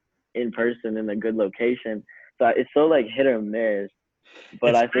like in person in a good location. So it's so like hit or miss.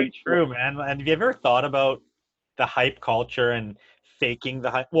 But It's I very think true, man. And have you ever thought about the hype culture and faking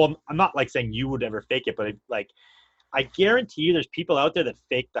the hype? Well, I'm not like saying you would ever fake it, but like I guarantee you there's people out there that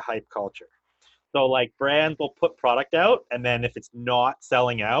fake the hype culture. So like brands will put product out, and then if it's not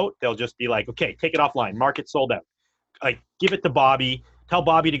selling out, they'll just be like, okay, take it offline, market sold out. Like give it to Bobby, tell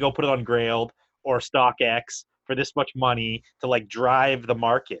Bobby to go put it on Grailed or StockX for this much money to like drive the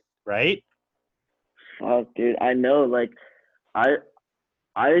market, right? fuck, dude, I know like I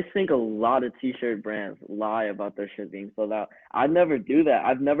I think a lot of t-shirt brands lie about their shit being sold out. I never do that.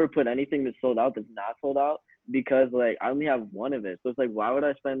 I've never put anything that's sold out that's not sold out because like I only have one of it. So it's like why would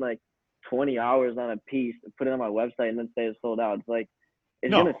I spend like 20 hours on a piece, put it on my website and then say it's sold out? It's like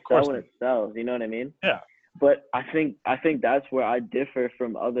it's No, gonna of sell course when not. it sells, you know what I mean? Yeah. But I think that's where I differ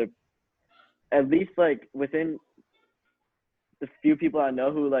from other, at least like within the few people I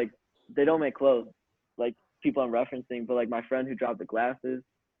know who like they don't make clothes, like people I'm referencing, but like my friend who dropped the glasses,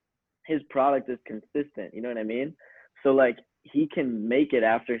 his product is consistent. You know what I mean? So like he can make it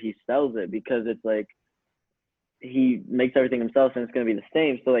after he sells it because it's like he makes everything himself and it's gonna be the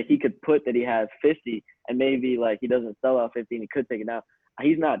same. So like he could put that he has 50 and maybe like he doesn't sell out 50 and he could take it down.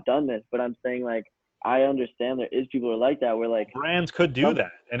 He's not done this, but I'm saying like I understand there is people who are like that where like Brands could do some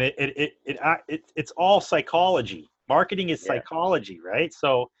that, and it's all psychology. Marketing is yeah psychology, right?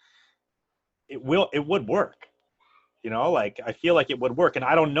 So it would work. Like I feel like it would work, and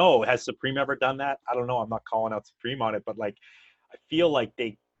I don't know. Has Supreme ever done that? I don't know. I'm not calling out Supreme on it, but like I feel like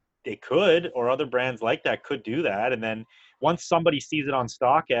they could, or other brands like that could do that, and then once somebody sees it on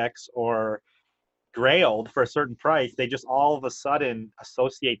StockX or grailed for a certain price, they just all of a sudden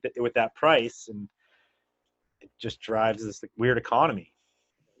associate it with that price, and it just drives this like, weird economy.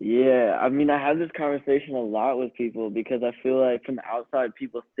 Yeah, I mean, I have this conversation a lot with people because I feel like from the outside,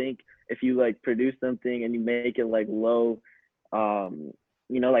 people think if you like produce something and you make it like low, um,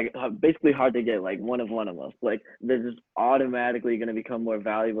 like basically hard to get, like one of us, like they're just automatically going to become more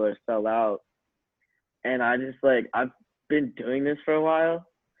valuable or sell out. And I just like, I've been doing this for a while,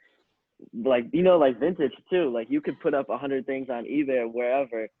 like, like vintage too. Like you could put up 100 things on eBay or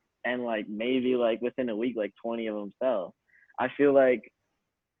wherever, and like maybe like within a week, like 20 of them sell. I feel like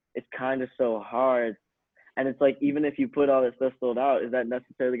it's kind of so hard. And it's like, even if you put all this stuff sold out, is that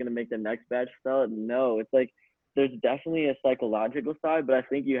necessarily going to make the next batch sell? No, it's like, there's definitely a psychological side, but I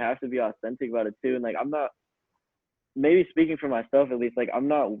think you have to be authentic about it too. And like, I'm not, maybe speaking for myself at least, like, I'm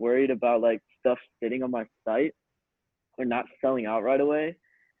not worried about like stuff sitting on my site or not selling out right away,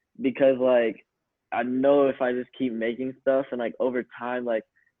 because like, I know if I just keep making stuff and like over time, like,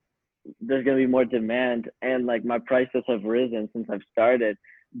 there's going to be more demand, and like my prices have risen since I've started.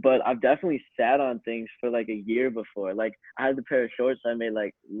 But I've definitely sat on things for like a year before. Like I had the pair of shorts I made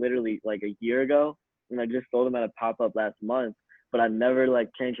like literally like a year ago, and I just sold them at a pop-up last month, but I never like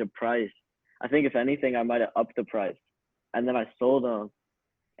changed the price. I think if anything, I might have upped the price, and then I sold them.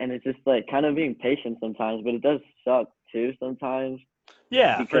 And it's just like kind of being patient sometimes, but it does suck too sometimes,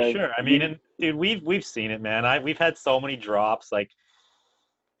 Yeah, for because sure. I mean, you, and dude, we've seen it, man. We've had so many drops. Like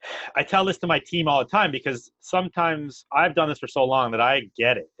I tell this to my team all the time because sometimes I've done this for so long that I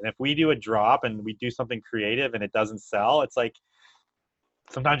get it. And if we do a drop and we do something creative and it doesn't sell, it's like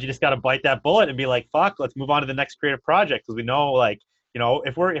sometimes you just got to bite that bullet and be like, "Fuck, let's move on to the next creative project." Because we know, like,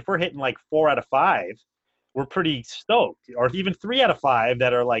 if we're hitting like 4 out of 5, we're pretty stoked. Or even 3 out of 5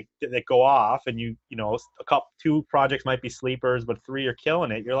 that are like that go off, and a couple 2 projects might be sleepers, but 3 are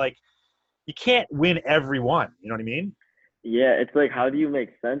killing it. You're like, you can't win every one. You know what I mean? yeah, it's like, how do you make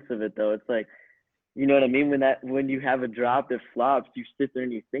sense of it though? It's like, you know what I mean? When you have a drop that flops, you sit there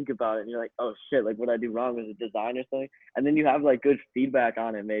and you think about it, and you're like, oh shit, like what I do wrong? Was it design or something? And then you have like good feedback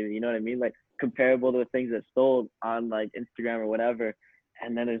on it, maybe, you know what I mean? Like comparable to the things that sold on like Instagram or whatever.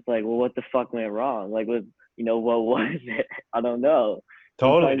 And then it's like, well, what the fuck went wrong? Like, what was it? I don't know.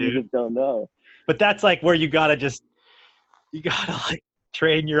 Totally, Sometimes you dude. just don't know. But that's like where you gotta like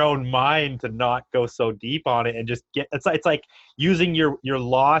train your own mind to not go so deep on it and just get it's like using your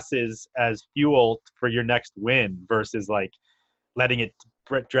losses as fuel for your next win versus like letting it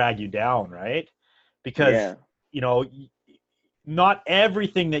drag you down, right? Because Yeah, you know not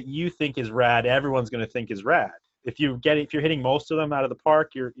everything that you think is rad everyone's going to think is rad. If you're hitting most of them out of the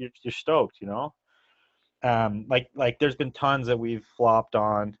park, you're stoked. Like there's been tons that we've flopped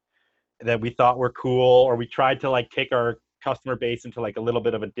on that we thought were cool, or we tried to like take our customer base into like a little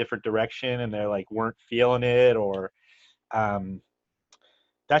bit of a different direction and they're like weren't feeling it, or um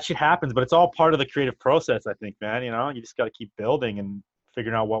that shit happens, but it's all part of the creative process, I think, man. You just got to keep building and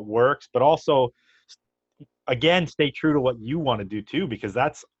figuring out what works, but also again stay true to what you want to do too, because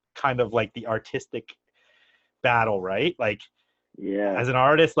that's kind of like the artistic battle, right? Like yeah, as an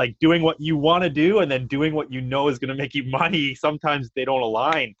artist, like doing what you want to do and then doing what you know is going to make you money, sometimes they don't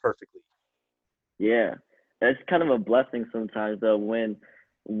align perfectly. yeah. It's kind of a blessing sometimes though, when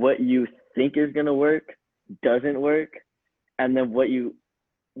what you think is gonna work doesn't work, and then what you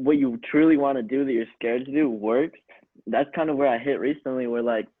truly want to do that you're scared to do works. That's kind of where I hit recently, where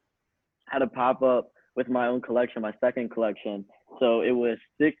like I had a pop up with my own collection, my second collection. So it was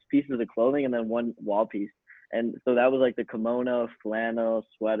 6 pieces of clothing and then one wall piece. And so that was like the kimono, flannel,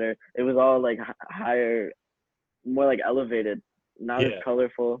 sweater. It was all like higher, more like elevated, not as Yeah.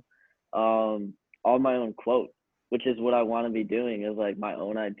 colorful. All my own quotes, which is what I want to be doing, is like my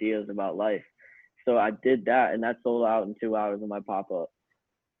own ideas about life. So I did that, and that sold out in 2 hours of my pop up.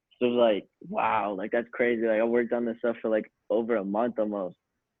 So it was like, wow, like that's crazy. Like I worked on this stuff for like over a month almost.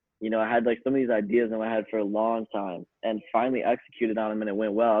 I had like some of these ideas in my head for a long time, and finally executed on them, and it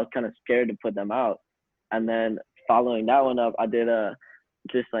went well. I was kind of scared to put them out. And then following that one up, I did a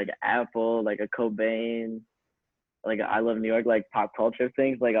just like Apple, like a Cobain, like a I Love New York, like pop culture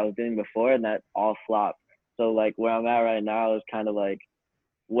things like I was doing before, and that all flopped. So like where I'm at right now is kind of like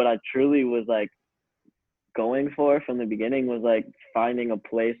what I truly was like going for from the beginning, was like finding a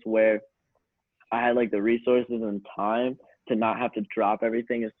place where I had like the resources and time to not have to drop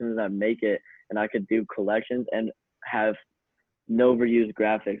everything as soon as I make it, and I could do collections and have no reused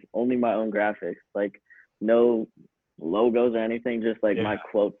graphics, only my own graphics, like no logos or anything, just like my Yeah.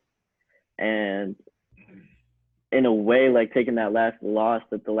 quotes. And in a way, like taking that last loss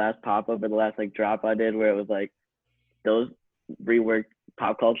at the last pop up or the last like drop I did, where it was like those reworked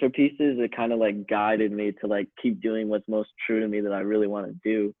pop culture pieces, it kind of like guided me to like keep doing what's most true to me that I really want to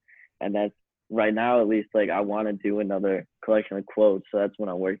do. And that's right now, at least, like I want to do another collection of quotes. So that's what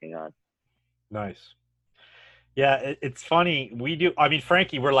I'm working on. Nice. Yeah, it's funny. We do. I mean,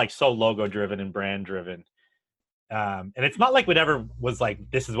 Frankie, we're like so logo driven and brand driven. And it's not like whatever was like,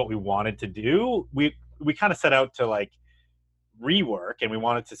 this is what we wanted to do. We kind of set out to like rework, and we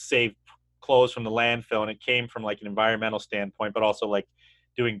wanted to save clothes from the landfill, and it came from like an environmental standpoint, but also like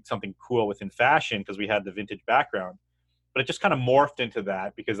doing something cool within fashion because we had the vintage background. But it just kind of morphed into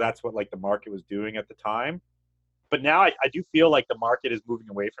that because that's what like the market was doing at the time. But now I do feel like the market is moving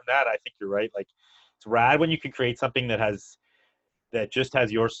away from that. I think you're right. Like it's rad when you can create something that just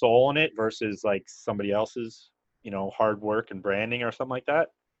has your soul in it versus like somebody else's, hard work and branding or something like that.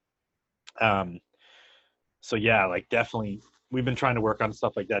 So yeah, like definitely we've been trying to work on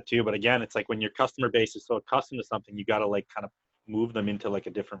stuff like that too. But again, it's like when your customer base is so accustomed to something, you got to like kind of move them into like a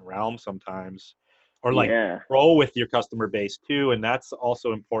different realm sometimes, or like Yeah. grow with your customer base too. And that's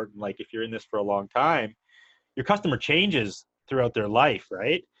also important. Like if you're in this for a long time, your customer changes throughout their life,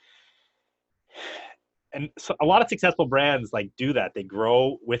 right? And so a lot of successful brands like do that. They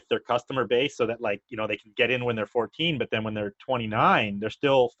grow with their customer base so that like, they can get in when they're 14, but then when they're 29, they're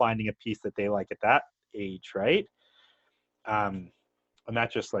still finding a piece that they like at that age, right? And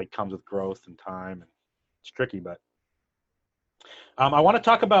that just like comes with growth and time. And it's tricky, but I want to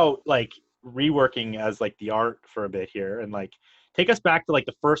talk about like reworking as like the art for a bit here, and like take us back to like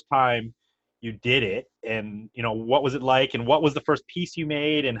the first time you did it, and what was it like, and what was the first piece you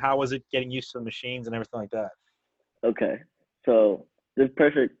made, and how was it getting used to the machines and everything like that? Okay. So this is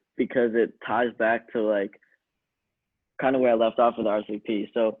perfect because it ties back to like kind of where I left off with RSVP.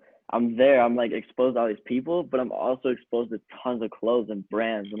 So I'm there, I'm like exposed to all these people, but I'm also exposed to tons of clothes and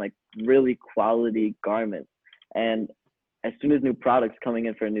brands and like really quality garments. And as soon as new products coming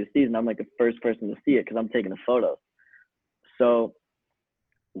in for a new season, I'm like the first person to see it because I'm taking the photos. So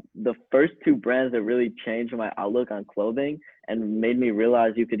the first two brands that really changed my outlook on clothing and made me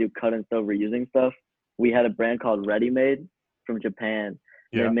realize you could do cut and sew reusing stuff. We had a brand called Ready Made from Japan.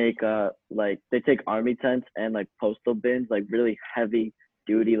 Yeah. They make like they take army tents and like postal bins, like really heavy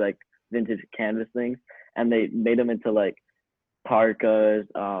duty like vintage canvas things, and they made them into like parkas,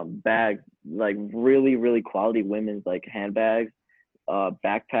 bags, like really really quality women's like handbags,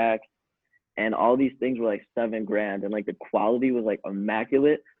 backpacks, and all these things were like $7,000, and like the quality was like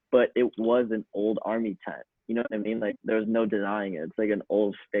immaculate, but it was an old army tent. You know what I mean? Like there was no denying it. It's like an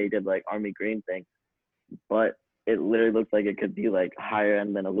old faded like army green thing, but it literally looks like it could be like higher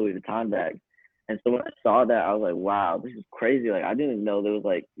end than a Louis Vuitton bag. And so when I saw that, I was like, wow, this is crazy. Like I didn't know there was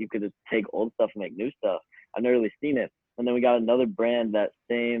like you could just take old stuff and make new stuff. I've never really seen it. And then we got another brand that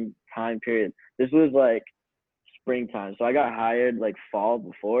same time period. This was like springtime. So I got hired like fall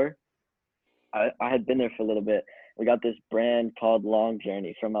before. I had been there for a little bit. We got this brand called Long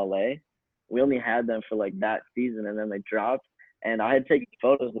Journey from LA. We only had them for like that season, and then they dropped. And I had taken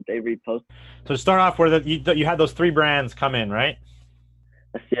photos that they reposted. So to start off, where you had those three brands come in, right?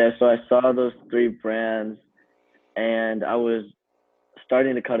 Yeah, so I saw those three brands, and I was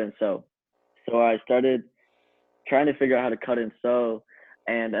starting to cut and sew. So I started trying to figure out how to cut and sew.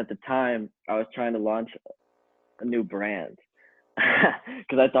 And at the time, I was trying to launch a new brand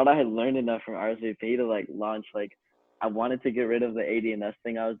because I thought I had learned enough from RSVP to like launch like I wanted to get rid of the AD&S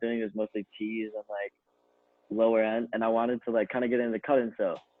thing I was doing. It was mostly tees and like lower end, and I wanted to like kind of get into cut and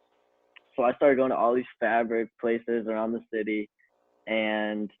sew. So I started going to all these fabric places around the city,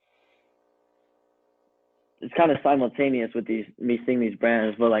 and it's kind of simultaneous with me seeing these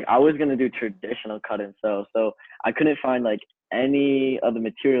brands, but like I was gonna do traditional cut and sew, so I couldn't find like any of the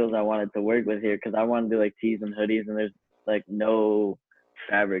materials I wanted to work with here because I wanted to do like tees and hoodies, and there's like no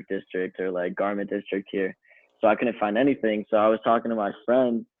fabric district or like garment district here, so I couldn't find anything. So I was talking to my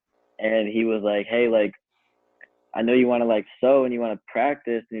friend, and he was like, hey, like I know you want to like sew and you want to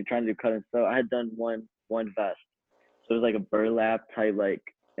practice and you're trying to do cut and sew. I had done one vest, so it was like a burlap type, like,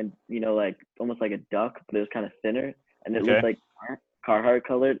 and like almost like a duck, but it was kind of thinner, and it looked like Carhartt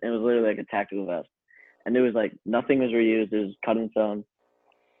colored, and it was literally like a tactical vest, and it was like nothing was reused. It was cut and sewn.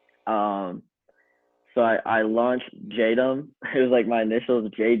 So I launched JDM. It was like my initials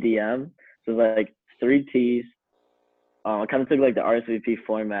JDM. So it was like 3 T's. I kind of took like the RSVP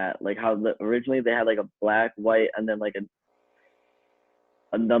format, like how originally they had like a black, white, and then like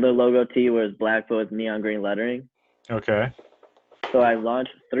another logo T where it's black but with neon green lettering. Okay. So I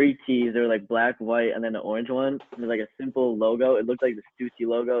launched 3 T's. They were like black, white, and then an orange one. It was like a simple logo. It looked like the Stussy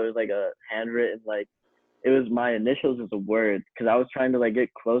logo. It was like a handwritten, like it was my initials as a word, because I was trying to like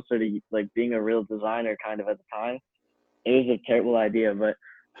get closer to like being a real designer kind of at the time. it was a terrible idea, but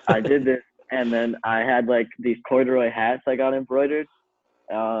I did this, and then I had like these corduroy hats I got embroidered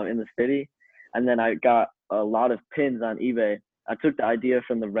in the city, and then I got a lot of pins on eBay. I took the idea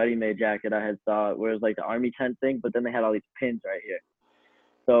from the ready-made jacket I had saw, where it was like the army tent thing, but then they had all these pins right here.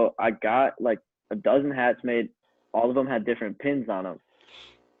 So I got like a dozen hats made. All of them had different pins on them,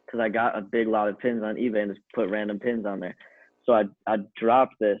 because I got a big lot of pins on eBay and just put random pins on there. So I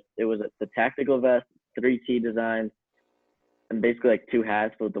dropped this. It was the tactical vest, 3T designs, and basically like two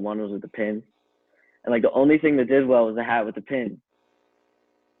hats, but the one was with the pins. And like the only thing that did well was the hat with the pins.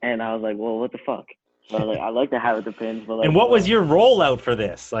 And I was like, well, what the fuck? So I was like, I like the hat with the pins, but like. And what was your rollout for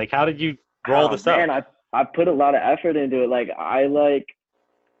this? Like, how did you roll this up? Man, I put a lot of effort into it. Like I like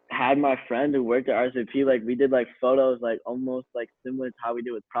had my friend who worked at RSVP, like we did like photos like almost like similar to how we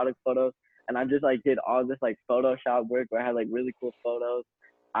do with product photos. And I just like did all this like Photoshop work where I had like really cool photos.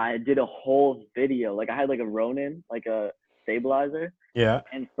 I did a whole video. Like I had like a Ronin, like a stabilizer. Yeah.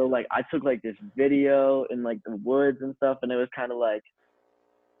 And so like I took like this video in like the woods and stuff, and it was kind of like,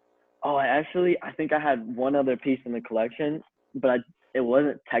 oh, I think I had one other piece in the collection, but it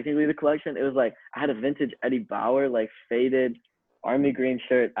wasn't technically the collection. It was like I had a vintage Eddie Bauer like faded army green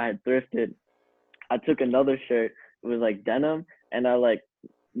shirt I had thrifted. I took another shirt, it was like denim, and I like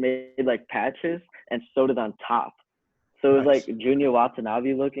made like patches and sewed it on top. So it was Nice. like Junior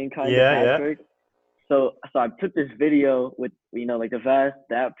Watanabe looking kind of Yeah. patchwork. So I took this video with, you know, like the vest,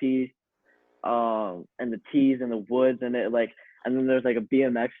 that piece, and the tees and the woods, and it like, and then there's like a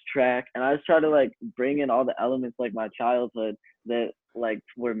BMX track, and I just try to like bring in all the elements like my childhood that like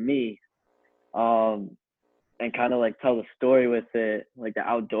were me, and kind of like tell the story with it, like the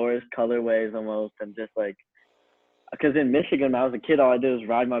outdoors colorways almost, and just like, because in Michigan when I was a kid, all I did was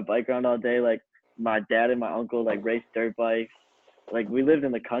ride my bike around all day. Like my dad and my uncle like raced dirt bikes. Like we lived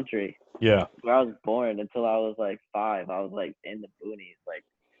in the country. Yeah. Where I was born until I was like 5. I was like in the boonies. Like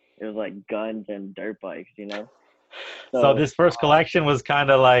it was like guns and dirt bikes, you know. So this first collection was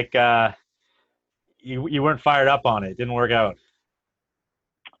kind of like you weren't fired up on it. It didn't work out.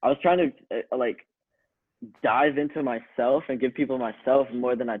 I was trying to like dive into myself and give people myself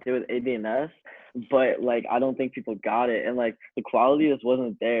more than I did with AD&S, but like I don't think people got it, and like the quality just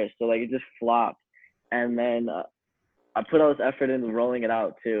wasn't there, so like it just flopped. And then I put all this effort into rolling it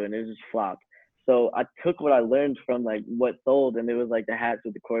out too, and it just flopped. So I took what I learned from like what sold, and it was like the hats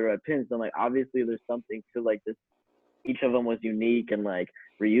with the corduroy pins. So I'm like, obviously there's something to like this. Each of them was unique and like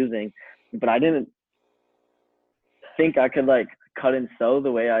reusing, but I didn't think I could like cut and sew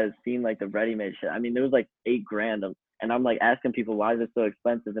the way I had seen like the ready-made shit. I mean, there was like $8,000, and I'm like asking people, why is it so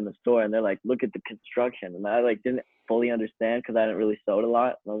expensive in the store? And they're like, look at the construction. And I like didn't fully understand because I didn't really sew it a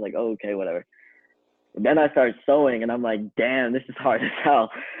lot. And I was like, oh, okay, whatever. And then I started sewing, and I'm like, damn, this is hard as hell.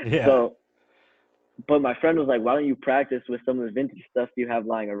 Yeah. So, but my friend was like, why don't you practice with some of the vintage stuff you have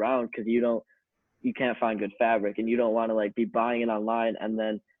lying around, because you can't find good fabric, and you don't want to like be buying it online. And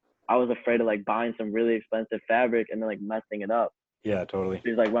then I was afraid of like buying some really expensive fabric and then like messing it up. Yeah, totally.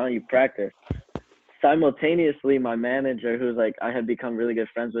 He's like, why don't you practice? Simultaneously, my manager, who's like I had become really good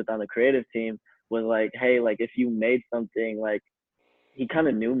friends with on the creative team, was like, hey, like if you made something, like he kind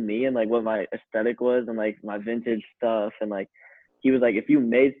of knew me and like what my aesthetic was and like my vintage stuff, and like he was like, if you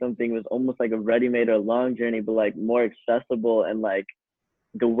made something, it was almost like a ready-made or long journey, but like more accessible, and like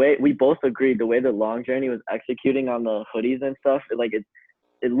the way we both agreed, the way the long journey was executing on the hoodies and stuff,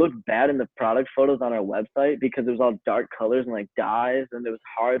 it looked bad in the product photos on our website because it was all dark colors and like dyes, and it was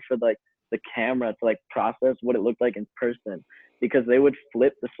hard for like the camera to like process what it looked like in person, because they would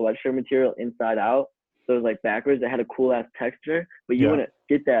flip the sweatshirt material inside out, so it was like backwards. It had a cool ass texture, but you wouldn't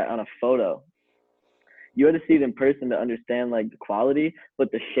get that on a photo. You had to see it in person to understand like the quality,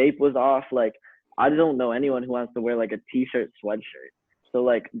 but the shape was off. Like I don't know anyone who wants to wear like a t-shirt sweatshirt. So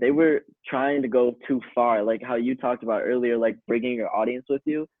like they were trying to go too far, like how you talked about earlier, like bringing your audience with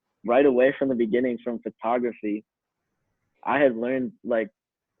you right away from the beginning from photography. I had learned like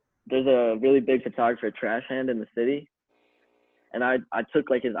there's a really big photographer, Trash Hand, in the city, and I took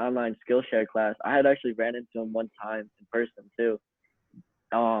like his online Skillshare class. I had actually ran into him one time in person too.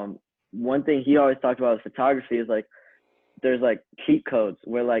 One thing he always talked about with photography is like there's like cheat codes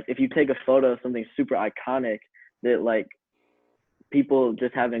where like if you take a photo of something super iconic that like people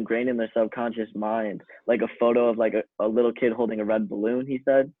just have ingrained in their subconscious mind, like a photo of like a little kid holding a red balloon, he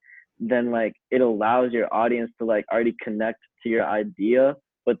said, then like it allows your audience to like already connect to your idea,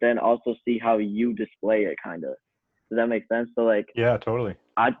 but then also see how you display it, kind of. Does that make sense? So like, yeah, totally.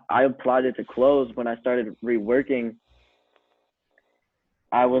 I applied it to clothes when I started reworking.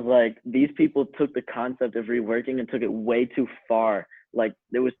 I was like, these people took the concept of reworking and took it way too far. Like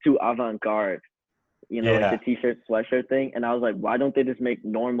it was too avant-garde. you know, like Yeah. the t-shirt, sweatshirt thing. And I was like, why don't they just make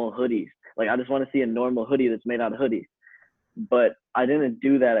normal hoodies? Like, I just want to see a normal hoodie that's made out of hoodies. But I didn't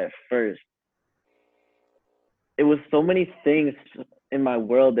do that at first. It was so many things in my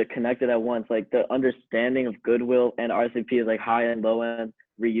world that connected at once, like the understanding of Goodwill and RSVP is like high end, low end,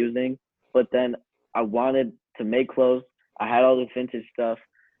 reusing. But then I wanted to make clothes. I had all this vintage stuff.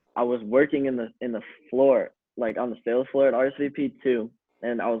 I was working in the floor, like on the sales floor at RSVP too,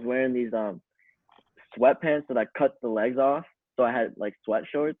 and I was wearing these sweatpants that I cut the legs off. So I had like sweat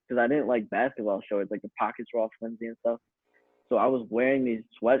shorts because I didn't like basketball shorts, like the pockets were all flimsy and stuff. So I was wearing these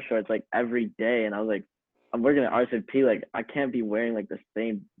sweat shorts like every day, and I was like, I'm working at RSVP, like I can't be wearing like the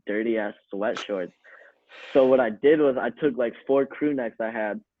same dirty ass sweat shorts. So what I did was I took like 4 crew necks I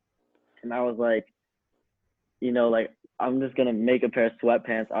had, and I was like, you know, like I'm just gonna make a pair of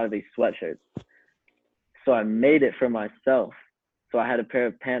sweatpants out of these sweatshirts. So I made it for myself. So I had a pair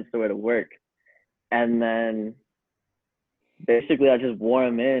of pants to wear to work, and then basically I just wore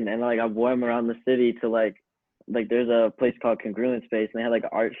them in, and like I wore them around the city to like there's a place called Congruent Space, and they had like an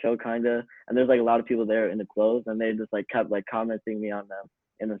art show kind of, and there's like a lot of people there in the clothes, and they just like kept like commenting me on them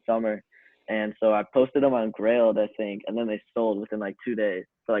in the summer. And so I posted them on Grailed, I think, and then they sold within like 2 days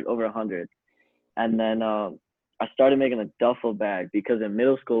for like over 100. And then I started making a duffel bag because in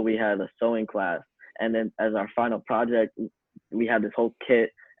middle school we had a sewing class, and then as our final project we had this whole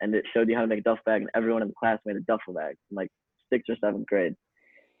kit, and it showed you how to make a duffel bag, and everyone in the class made a duffel bag in like 6th or 7th grade.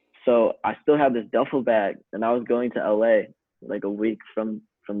 So I still have this duffel bag, and I was going to LA like a week from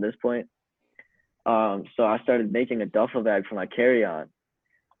this point. So I started making a duffel bag for my carry-on.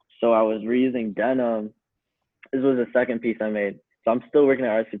 So I was reusing denim. This was the second piece I made. So I'm still working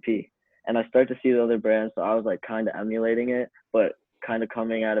at RSVP, and I start to see the other brands. So I was like kind of emulating it, but kind of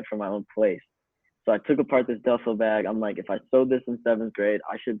coming at it from my own place. So I took apart this duffel bag. I'm like, if I sewed this in 7th grade,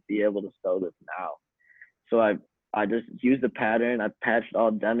 I should be able to sew this now. So I just used the pattern. I patched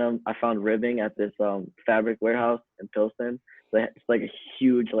all denim. I found ribbing at this fabric warehouse in Pilsen. So it's like a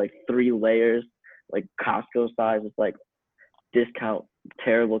huge, like 3 layers, like Costco size. It's like discount,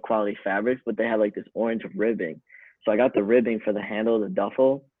 terrible quality fabrics, but they had like this orange ribbing. So I got the ribbing for the handle of the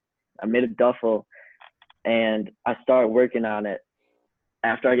duffel. I made a duffel, and I started working on it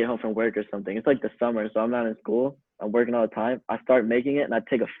after I get home from work or something. It's like the summer, so I'm not in school. I'm working all the time. I start making it, and I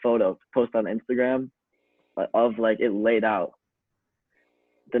take a photo to post on Instagram of like it laid out.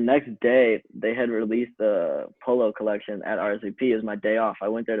 The next day, they had released the polo collection at RSVP. It was my day off. I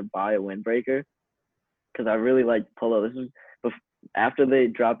went there to buy a windbreaker because I really liked polo. This was after they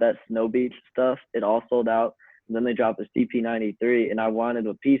dropped that Snow Beach stuff. It all sold out. And then they dropped the CP93, and I wanted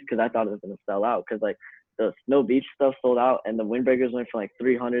a piece because I thought it was going to sell out because like the Snow Beach stuff sold out, and the windbreakers went from like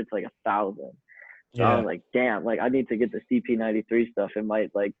 300 to like 1,000. So Yeah. I was like, damn, like I need to get the CP93 stuff. It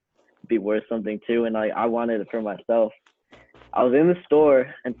might like be worth something too. And like I wanted it for myself. I was in the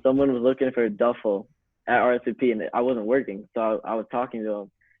store, and someone was looking for a duffel at RSVP, and I wasn't working. So I was talking to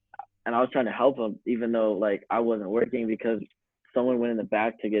him, and I was trying to help him, even though like I wasn't working because someone went in the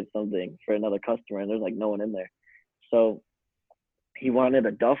back to get something for another customer, and there's like no one in there. So he wanted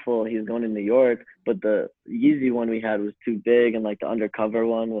a duffel. He was going to New York, but the Yeezy one we had was too big, and like the undercover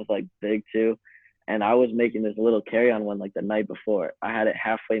one was like big too. And I was making this little carry-on one like the night before. I had it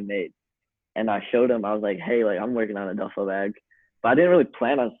halfway made, and I showed him. I was like, hey, like I'm working on a duffel bag, but I didn't really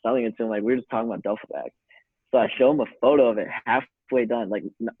plan on selling it to him. Like we were just talking about duffel bags. So I show him a photo of it halfway done, like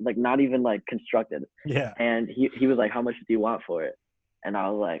not even like constructed. Yeah. And he was like, how much do you want for it? And I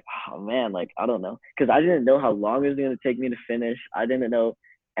was like, oh man, like I don't know, because I didn't know how long it was going to take me to finish. I didn't know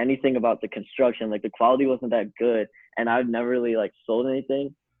anything about the construction. Like the quality wasn't that good, and I've never really like sold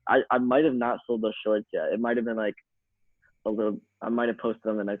anything. I might have not sold those shorts yet. It might have been like a little. I might have posted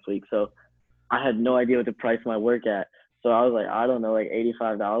them the next week. So I had no idea what to price my work at. So I was like, I don't know, like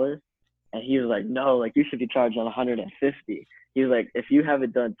 $85. And he was like, no, like you should be charging 150. He was like, if you have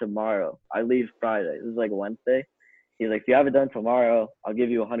it done tomorrow, I leave Friday. This is like Wednesday. He's like, if you have it done tomorrow, I'll give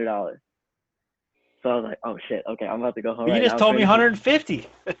you $100. So I was like, oh shit, okay, I'm about to go home. You right just now. told me 150.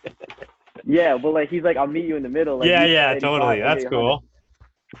 Yeah, but like he's like, I'll meet you in the middle. Like, Yeah, totally. That's cool.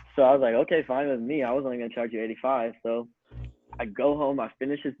 So I was like, okay, fine with me. I was only gonna charge you 85. So I go home, I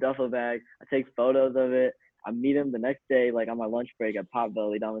finish his duffel bag, I take photos of it. I meet him the next day, like on my lunch break at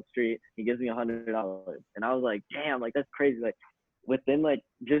Potbelly down the street. He gives me $100, and I was like, damn, like that's crazy. Like within like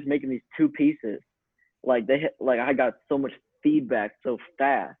just making these 2 pieces, like I got so much feedback so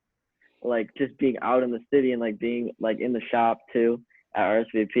fast. Like just being out in the city and like being like in the shop too at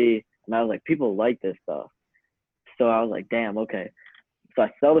RSVP, and I was like, people like this stuff. So I was like, damn, okay. So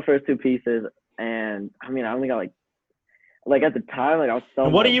I sell the first 2 pieces, and I mean, I only got like Like at the time, like I was And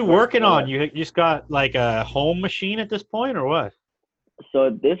selling what my are you work working for on? like. You just got like a home machine at this point, or what? So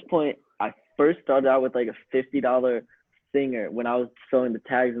at this point, I first started out with like a $50 Singer when I was selling the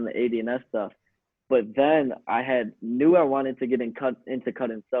tags and the AD&S stuff. But then I had knew I wanted to get into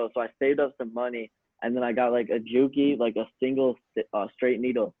cut and sew, so I saved up some money, and then I got like a Juki, like a single straight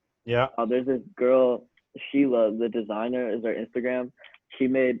needle. Yeah. There's this girl, Sheila, the designer, is her Instagram. She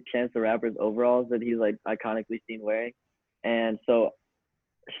made Chance the Rapper's overalls that he's like iconically seen wearing, and so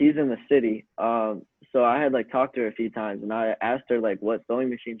she's in the city. So I had like talked to her a few times, and I asked her like, what sewing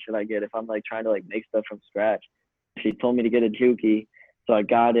machine should I get if I'm like trying to like make stuff from scratch. She told me to get a Juki, so I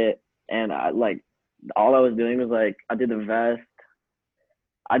got it, and I like all I was doing was like I did the vest.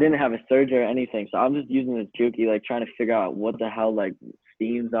 I didn't have a serger or anything, so I'm just using this Juki, like trying to figure out what the hell like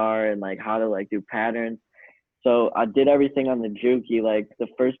seams are and like how to like do patterns. So I did everything on the Juki. Like the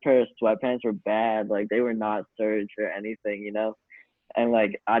first pair of sweatpants were bad, like they were not serged or anything, you know. And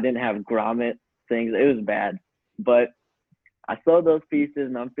like I didn't have grommet things. It was bad, but I sold those pieces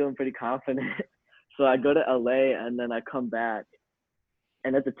and I'm feeling pretty confident. So I go to LA and then I come back.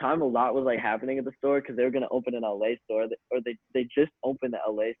 And at the time, a lot was like happening at the store because they were gonna open an LA store, or they just opened the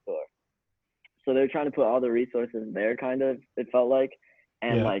LA store. So they were trying to put all the resources there, kind of. It felt like,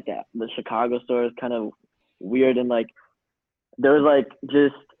 and Yeah. like the Chicago store is kind of weird, and like there was like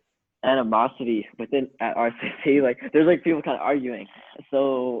just animosity within at RCP. Like there's like people kind of arguing.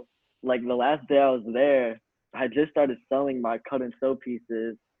 So like the last day I was there, I just started selling my cut and sew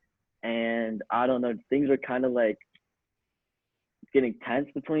pieces, and I don't know, things were kind of like getting tense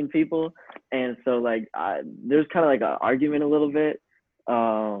between people, and so like there's kind of like an argument a little bit,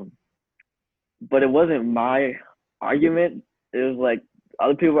 but it wasn't my argument. It was like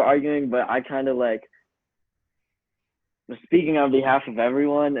other people were arguing, but I kind of like was speaking on behalf of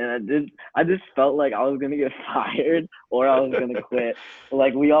everyone, and I just felt like I was gonna get fired or I was gonna quit.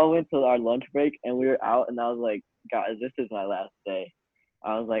 Like we all went to our lunch break and we were out, and I was like, guys, this is my last day.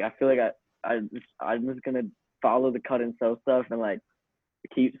 I was like, I feel like I'm just gonna follow the cut and sew stuff and like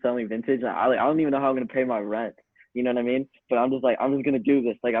keep selling vintage. I don't even know how I'm gonna pay my rent. You know what I mean? But I'm just like, I'm just gonna do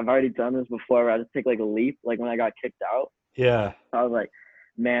this. Like I've already done this before where I just take like a leap, like when I got kicked out. Yeah. I was like,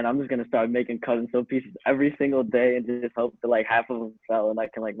 man, I'm just gonna start making cut and sew pieces every single day and just hope that like half of them sell and I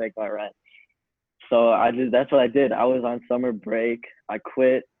can like make my rent. So that's what I did. I was on summer break. I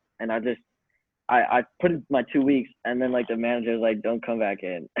quit and I put in my 2 weeks, and then like the manager was like, don't come back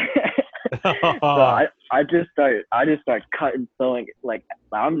in. So I just start cutting sewing, like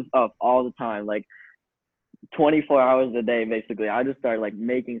I'm just up all the time, like 24 hours a day basically. I just start like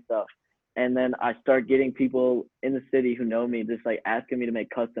making stuff, and then I start getting people in the city who know me just like asking me to make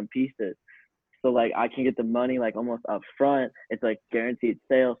custom pieces, so like I can get the money like almost up front. It's like guaranteed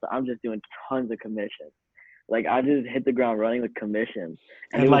sales, so I'm just doing tons of commissions. Like I just hit the ground running with commissions,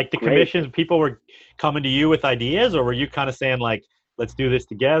 and And it was like the great. commissions, people were coming to you with ideas, or were you kind of saying like, let's do this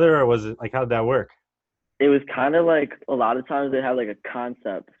together, or was it like, how did that work? It was kind of like a lot of times they had like a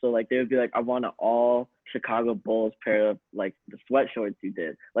concept. So like they would be like, I want an all Chicago Bulls pair of like the sweatshorts you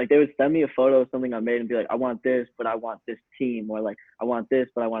did. Like they would send me a photo of something I made and be like, I want this, but I want this team, or like I want this,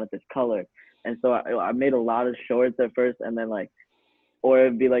 but I want it this color. And so I made a lot of shorts at first, and then like, or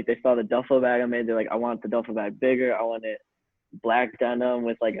it'd be like they saw the duffel bag I made. They're like, I want the duffel bag bigger. I want it black denim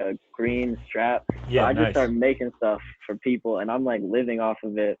with like a green strap. So Yeah, I just nice. started making stuff for people, and I'm like living off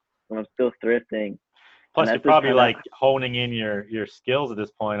of it when I'm still thrifting. And Plus, you're that's just probably kind of, like honing in your skills at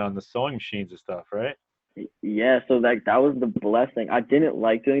this point on the sewing machines and stuff, right? yeah. So like that was the blessing. I didn't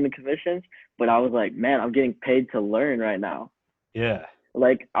like doing the commissions, but I was like, man, I'm getting paid to learn right now. Yeah.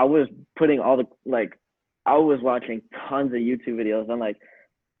 Like I was putting all the like, I was watching tons of YouTube videos. I'm like,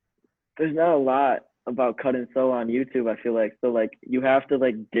 there's not a lot about cut and sew on YouTube, I feel like. So like you have to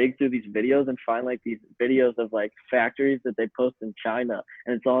like dig through these videos and find like these videos of like factories that they post in China,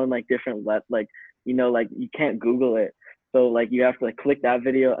 and it's all in like different like, you know, like you can't Google it. So like you have to like click that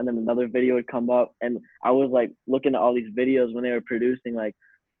video and then another video would come up, and I was like looking at all these videos when they were producing like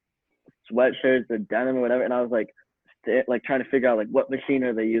sweatshirts or denim or whatever, and I was like like trying to figure out like what machine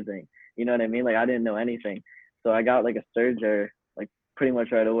are they using. You know what I mean? Like I didn't know anything. So I got like a serger like pretty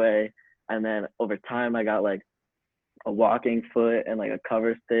much right away. And then over time I got like a walking foot and like a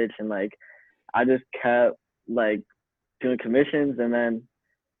cover stitch, and like I just kept like doing commissions. And then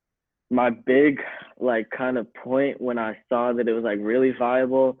my big like kind of point when I saw that it was like really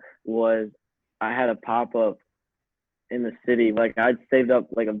viable was I had a pop-up in the city. Like I'd saved up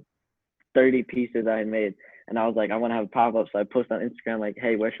like a 30 pieces I had made, and I was like, I want to have a pop-up. So I posted on Instagram like,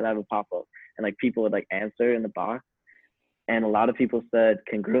 hey, where should I have a pop-up? And like people would like answer in the box, and a lot of people said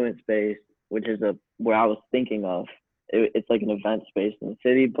congruent space, which is where I was thinking of. It's like an event space in the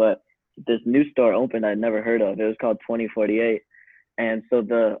city, but this new store opened I'd never heard of. It was called 2048. And so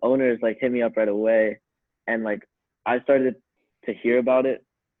the owners like hit me up right away, and like I started to hear about it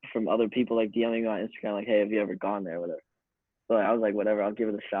from other people like DMing me on Instagram, like, hey, have you ever gone there, whatever. So like, I was like, whatever, I'll give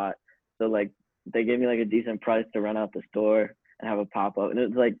it a shot. So like they gave me like a decent price to rent out the store and have a pop up, and it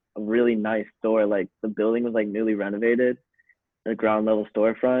was like a really nice store. Like the building was like newly renovated, the ground level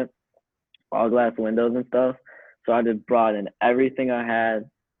storefront, all glass windows and stuff. So I just brought in everything I had,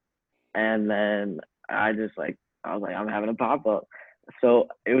 and then I was like, I'm having a pop up. So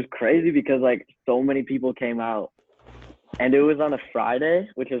it was crazy because like so many people came out, and it was on a Friday,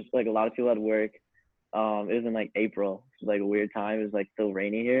 which is like a lot of people had work. It was in like April, so like a weird time. It was like still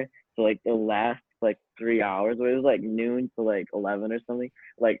rainy here, so like the last like 3 hours, where it was like noon to like 11 or something.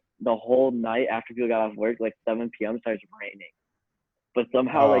 Like the whole night after people got off work, like 7 p.m. starts raining, but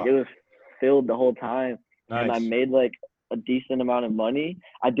somehow like it was filled the whole time, Nice. and I made like a decent amount of money.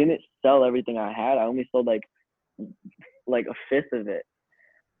 I didn't sell everything I had. I only sold like a fifth of it.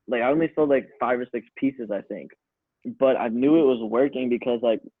 Like I only sold like 5 or 6 pieces, I think. But I knew it was working because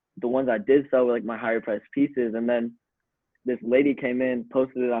like the ones I did sell were like my higher priced pieces. And then this lady came in,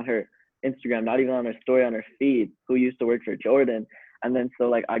 posted it on her Instagram, not even on her story, on her feed, who used to work for Jordan. And then so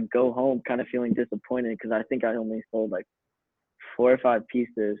like I go home kind of feeling disappointed because I think I only sold like 4 or 5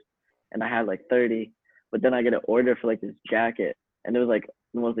 pieces and I had like 30. But then I get an order for like this jacket, and it was like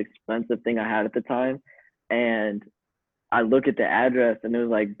the most expensive thing I had at the time. And I look at the address and it was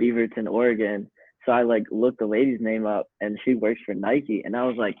like Beaverton, Oregon. So I like looked the lady's name up, and she works for Nike. And I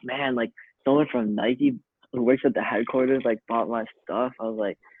was like, man, like someone from Nike who works at the headquarters like bought my stuff. I was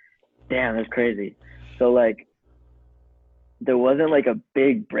like, damn, that's crazy. So like there wasn't like a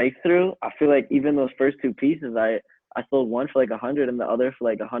big breakthrough. I feel like even those first 2 pieces, I sold one for like 100 and the other for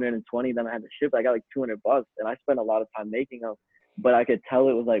like 120. Then I had to ship. I got like $200, and I spent a lot of time making them. But I could tell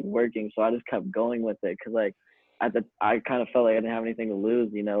it was like working, so I just kept going with it because like I kind of felt like I didn't have anything to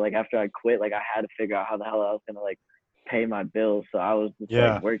lose, you know. Like after I quit, like I had to figure out how the hell I was gonna like pay my bills. So I was just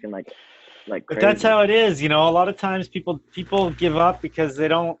like working like But crazy. that's how it is, you know. A lot of times people give up because they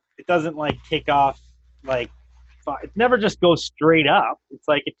don't. It doesn't like take off. Like it never just goes straight up. It's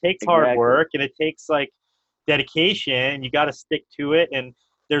like it takes hard Exactly. work, and it takes like dedication. You got to stick to it. And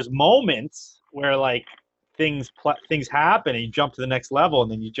there's moments where like things happen, and you jump to the next level,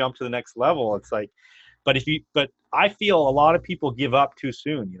 and then you jump to the next level. It's like, but I feel a lot of people give up too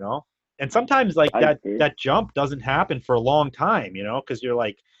soon, you know. And sometimes like I did. that jump doesn't happen for a long time, you know, because you're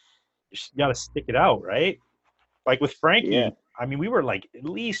like you got to stick it out, right? Like with Yeah. Frankie, I mean, we were like at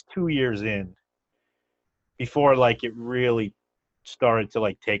least 2 years in before like it really started to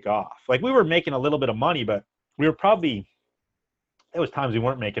like take off. Like we were making a little bit of money, but we were probably there was times we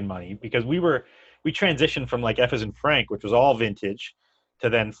weren't making money because we transitioned from like F as in Frank, which was all vintage, to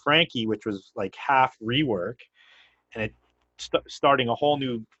then Frankie, which was like half rework, and it starting a whole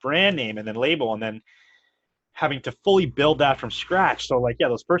new brand name and then label, and then having to fully build that from scratch. So like, yeah,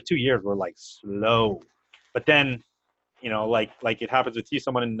 those first 2 years were like slow, but then, you know, like it happens with you,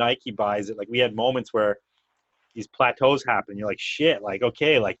 someone in Nike buys it. Like we had moments where these plateaus happen. You're like, shit, like,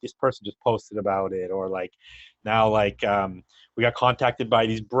 okay, like this person just posted about it. Or like now, like, we got contacted by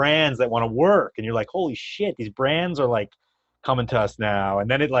these brands that want to work. And you're like, holy shit, these brands are like coming to us now. And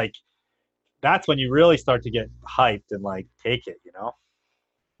then it like, that's when you really start to get hyped and like take it, you know?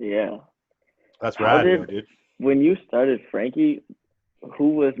 Yeah. That's How rad, did dude. when you started Frankie,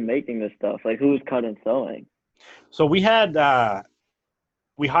 who was making this stuff? Like who was cut and sewing? So we hired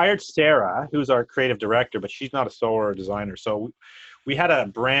Sarah, who's our creative director, but she's not a sewer or designer. So we had a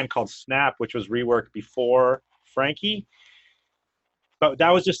brand called Snap, which was reworked before Frankie, but that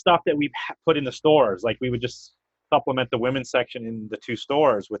was just stuff that we put in the stores. Like we would just supplement the women's section in the 2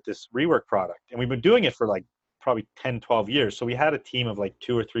 stores with this rework product. And we've been doing it for like probably 10, 12 years. So we had a team of like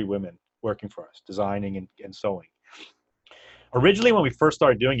 2 or 3 women working for us, designing and sewing. Originally, when we first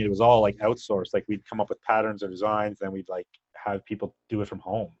started doing it, it was all like outsourced. Like we'd come up with patterns or designs, then we'd like have people do it from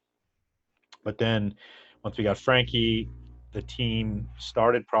home. But then once we got Frankie, the team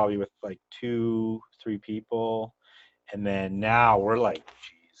started probably with like 2, 3 people. And then now we're like,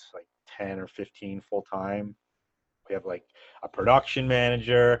 geez, like 10 or 15 full time. We have like a production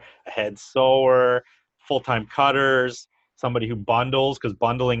manager, a head sewer, full-time cutters, somebody who bundles, because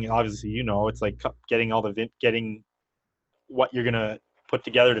bundling, obviously, you know, it's like getting getting what you're gonna put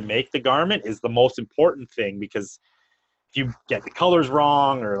together to make the garment is the most important thing, because if you get the colors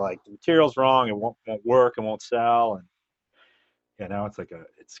wrong or like the materials wrong, it won't work and won't sell. And yeah, now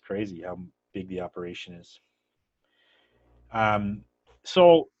it's crazy how big the operation is.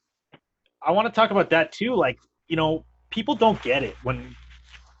 So I want to talk about that too. Like, you know, people don't get it when,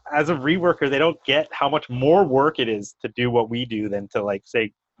 as a reworker, they don't get how much more work it is to do what we do than to like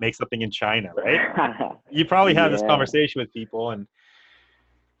say make something in China, right? You probably have this Yeah. conversation with people, and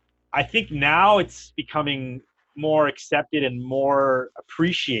I think now it's becoming more accepted and more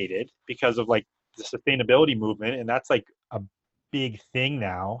appreciated because of like the sustainability movement, and that's like a big thing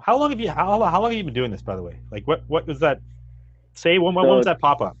now. How long have you been doing this, by the way? Like what was that? Say when was So that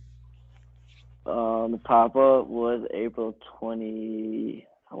pop up? the pop-up was April 20,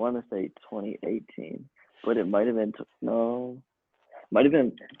 I want to say 2018, but it might have been, no, might have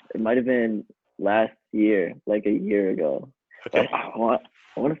been, it might have been last year, like a year ago. Okay. But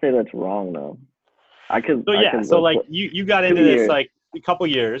I want to say that's wrong though. I could So look, like but you got 2 into this years. like a couple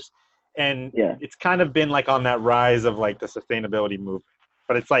years, and Yeah. it's kind of been like on that rise of like the sustainability movement.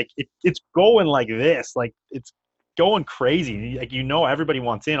 But it's like it's going like this, like it's going crazy. Like everybody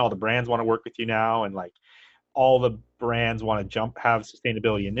wants in. All the brands want to work with you now, and like all the brands want to have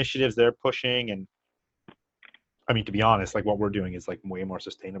sustainability initiatives they're pushing. And I mean, to be honest, like what we're doing is like way more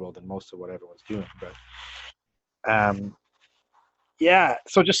sustainable than most of what everyone's doing. But yeah,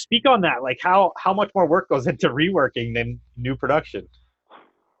 so just speak on that. Like how much more work goes into reworking than new production?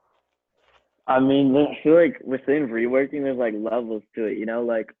 I mean, I feel like within reworking, there's like levels to it,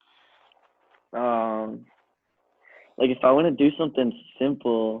 like if I want to do something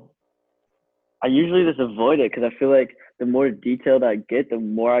simple, I usually just avoid it because I feel like the more detailed I get, the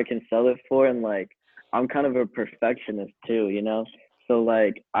more I can sell it for, and like I'm kind of a perfectionist too. So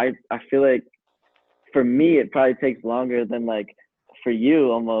like I feel like for me it probably takes longer than like for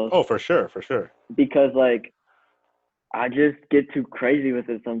you almost, Oh, for sure, for sure. because like I just get too crazy with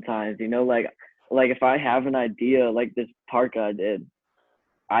it sometimes, like if I have an idea like this park I did,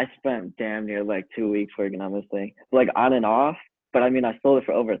 I spent damn near like 2 weeks working on this thing, like on and off. But I mean, I sold it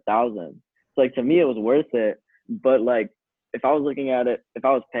for over 1,000. So like to me, it was worth it. But like, if I was looking at it, if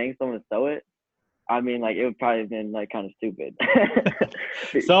I was paying someone to sew it, I mean, like it would probably have been like kind of stupid.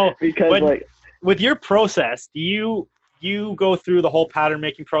 So because like, with your process, do you go through the whole pattern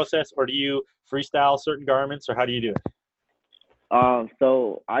making process, or do you freestyle certain garments, or how do you do it?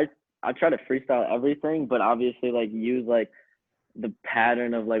 so I try to freestyle everything, but obviously like use like the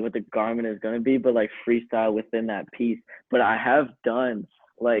pattern of like what the garment is going to be, but like freestyle within that piece. But I have done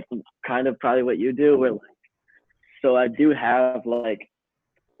like kind of probably what you do, where like, so I do have like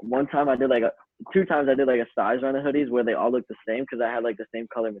one time I did like 2 times I did like a size run of hoodies where they all look the same because I had like the same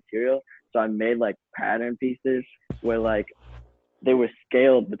color material. So I made like pattern pieces where like they were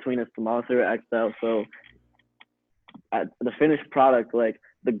scaled between a small through XL. So the finished product, like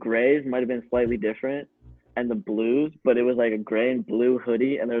the grays might have been slightly different and the blues, but it was like a gray and blue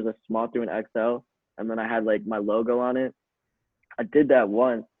hoodie, and there was a small through an XL, and then I had like my logo on it. I did that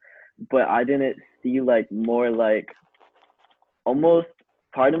once, but I didn't see like more like almost,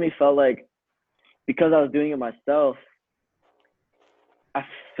 part of me felt like because I was doing it myself, I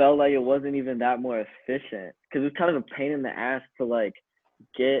felt like it wasn't even that more efficient because it was kind of a pain in the ass to like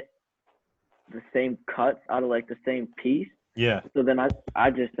get the same cuts out of like the same piece. Yeah. So then I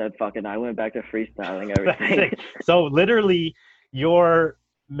just said fucking, I went back to freestyling everything. So literally, your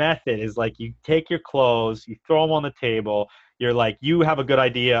method is like you take your clothes, you throw them on the table. You're like, you have a good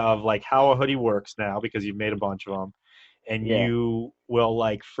idea of like how a hoodie works now because you've made a bunch of them, and Yeah. you will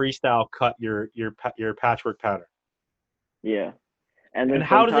like freestyle cut your patchwork pattern. Yeah. And then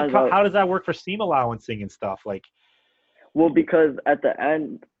how sometimes how does that work for seam allowancing and stuff? Like, well, because at the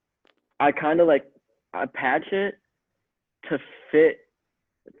end, I kind of like, I patch it to fit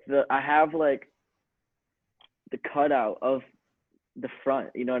I have like the cutout of the front,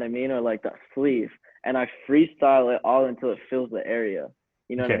 you know what I mean? Or like the sleeve. And I freestyle it all until it fills the area.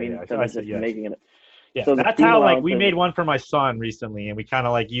 You know what I mean? Yeah, Instead of just making it. Yeah, So that's how like we made one for my son recently, and we kind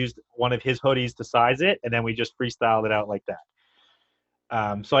of like used one of his hoodies to size it, and then we just freestyled it out like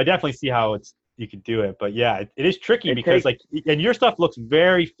that. So I definitely see how you could do it, but yeah, it is tricky because like, and your stuff looks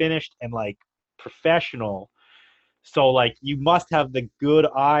very finished and like professional. So like you must have the good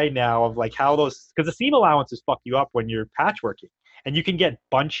eye now of like how those, because the seam allowances fuck you up when you're patchworking, and you can get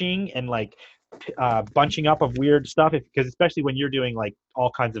bunching and like bunching up of weird stuff because especially when you're doing like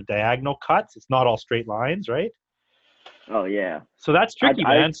all kinds of diagonal cuts, it's not all straight lines, right? Oh yeah. So that's tricky,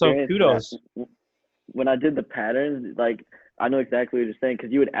 man. So kudos. When I did the patterns, like I know exactly what you're saying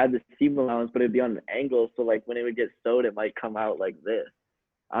because you would add the seam allowance, but it'd be on an angle, so like when it would get sewed, it might come out like this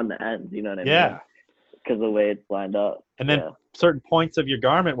on the ends. You know what I mean? Yeah. Because of the way it's lined up. And then certain points of your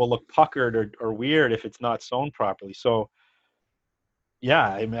garment will look puckered or weird if it's not sewn properly. So yeah,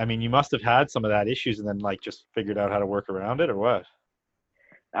 I mean, you must have had some of that issues and then like just figured out how to work around it, or what?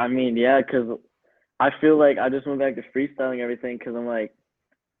 I mean, yeah, because I feel like I just went back to freestyling everything because I'm like,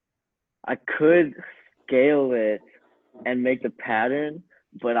 I could scale it and make the pattern,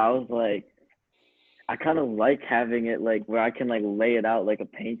 but I was like, I kind of like having it like where I can like lay it out like a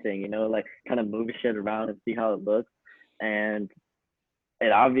painting, you know, like kind of move shit around and see how it looks. And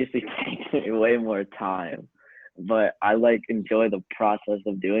it obviously takes me way more time, but I like enjoy the process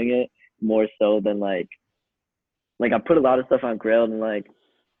of doing it more so than like I put a lot of stuff on Grailed and like,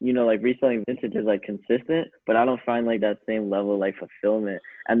 you know, like reselling vintage is like consistent, but I don't find like that same level of like fulfillment.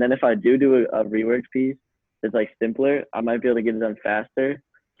 And then if I do a rework piece that's like simpler, I might be able to get it done faster.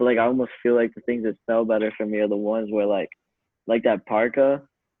 So like I almost feel like the things that sell better for me are the ones where like that parka,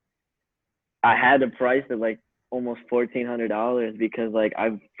 I had to price it like almost $1,400 because like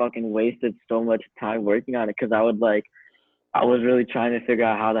I've fucking wasted so much time working on it because I was really trying to figure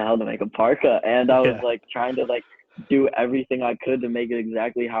out how the hell to make a parka, and I was Yeah. like trying to like do everything I could to make it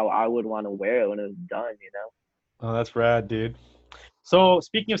exactly how I would want to wear it when it was done, you know? Oh, that's rad, dude. So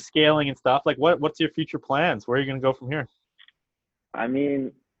speaking of scaling and stuff, like what's your future plans? Where are you gonna go from here? I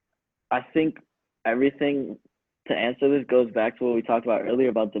mean, I think everything to answer this goes back to what we talked about earlier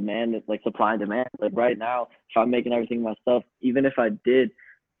about demand, like supply and demand. Like right now, if I'm making everything myself, even if I did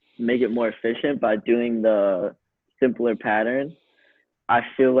make it more efficient by doing the simpler pattern, I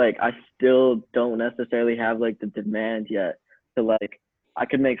feel like I still don't necessarily have like the demand yet to like I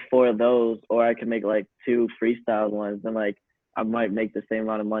could make four of those or I could make like two freestyle ones and like I might make the same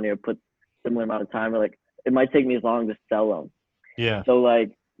amount of money or put similar amount of time or like it might take me as long to sell them. Yeah. So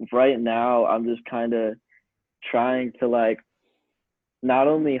like right now I'm just kind of trying to like not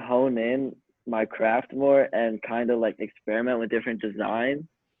only hone in my craft more and kind of like experiment with different designs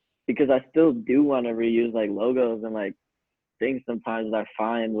because I still do want to reuse like logos and like things sometimes that I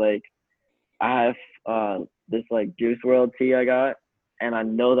find like I have this like Juice World tee I got, and I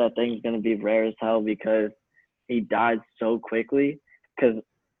know that thing's gonna be rare as hell because he died so quickly. Because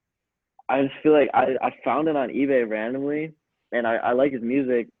I just feel like I found it on eBay randomly, and I like his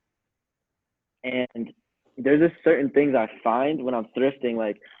music, and there's just certain things I find when I'm thrifting.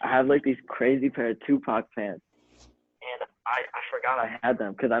 Like I have like these crazy pair of Tupac pants, and I forgot I had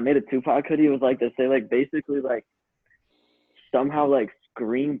them because I made a Tupac hoodie. It was like this, they like basically like somehow like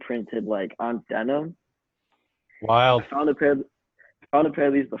screen printed like on denim. Wild. I found a pair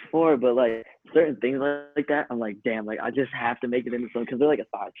of these before, but like certain things like that, I'm like, damn, like I just have to make it into some because they're like a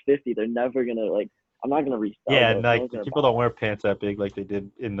size 50. They're never gonna like I'm not gonna resell Yeah, those. and No like one's gonna people buy don't wear pants that big like they did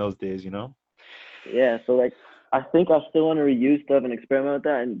in those days, you know? them. Yeah, so like I think I still want to reuse stuff and experiment with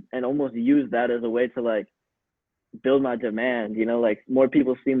that and almost use that as a way to like build my demand. You know, like more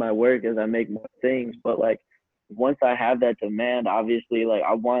people see my work as I make more things, but like once I have that demand, obviously like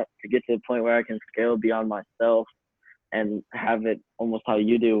I want to get to the point where I can scale beyond myself and have it almost how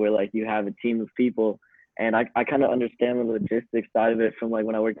you do, where like you have a team of people. And I kind of understand the logistics side of it from like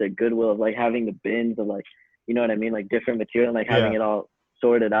when I worked at Goodwill of like having the bins of like, you know what I mean? Like different material and like having Yeah. it all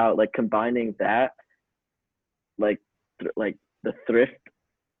sorted out, like combining that, like, like the thrift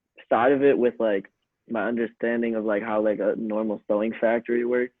side of it with like my understanding of like how like a normal sewing factory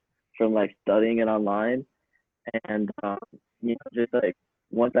works from like studying it online. And, you know, just like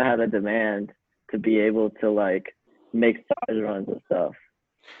once I had a demand to be able to like make size runs and stuff.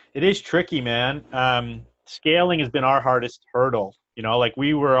 It is tricky, man. Scaling has been our hardest hurdle. You know, like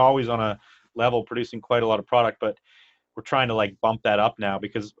we were always on a level producing quite a lot of product, but we're trying to like bump that up now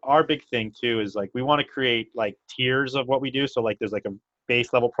because our big thing too is like we want to create like tiers of what we do. So like there's like a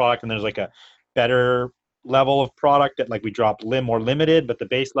base level product and there's like a better level of product that like we drop more limited, but the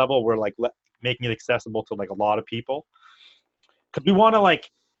base level we're like making it accessible to like a lot of people because we want to like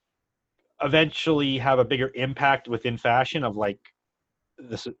eventually have a bigger impact within fashion of like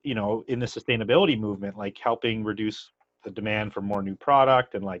this, you know, in the sustainability movement, like helping reduce the demand for more new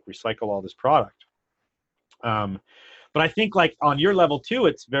product and like recycle all this product. But I think like on your level too,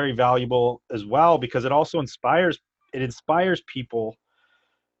 it's very valuable as well because it also inspires people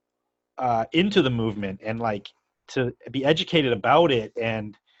into the movement and like to be educated about it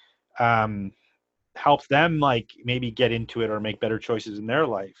and um, helps them like maybe get into it or make better choices in their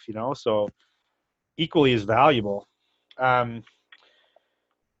life, you know? So equally as valuable. Um,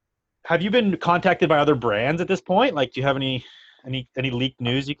 have you been contacted by other brands at this point? Like, do you have any leaked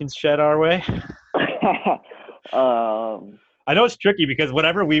news you can shed our way? um, I know it's tricky because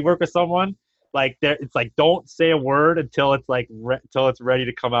whenever we work with someone, like it's like don't say a word until it's like until it's ready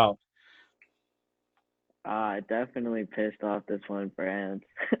to come out. I definitely pissed off this one brand.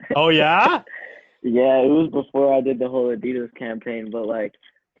 Oh yeah, Yeah, it was before I did the whole Adidas campaign, but like,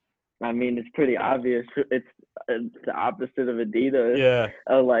 I mean, it's pretty obvious. It's the opposite of Adidas.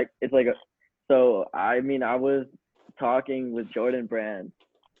 yeah, Like, it's like So I mean, I was talking with Jordan Brand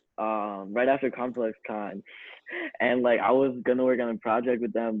right after Complex Con, and like I was gonna work on a project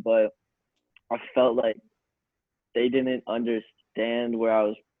with them, but I felt like they didn't understand where I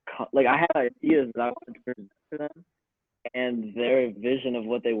was. Like I had ideas that I wanted to present to them, and their vision of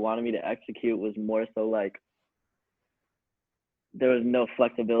what they wanted me to execute was more so like there was no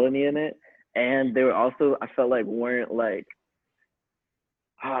flexibility in it, and they were also I felt like weren't like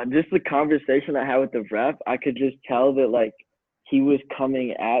just the conversation I had with the rep. I could just tell that like he was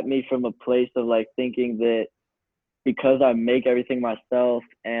coming at me from a place of like thinking that because I make everything myself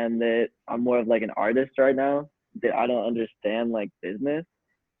and that I'm more of like an artist right now, that I don't understand like business.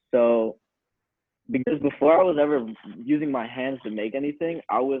 So because before I was ever using my hands to make anything,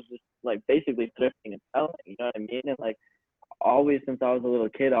 I was just like basically thrifting and selling, you know what I mean? And like always since I was a little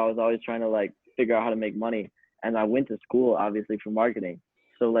kid, I was always trying to like figure out how to make money. And I went to school obviously for marketing.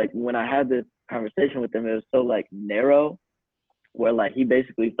 So like when I had this conversation with him, it was so like narrow where like he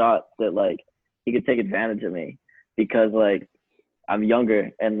basically thought that like he could take advantage of me because like I'm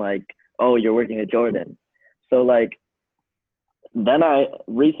younger and like, oh, you're working at Jordan. So like then I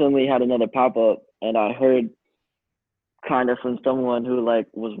recently had another pop up and I heard kind of from someone who like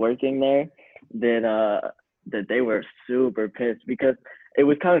was working there that they were super pissed because it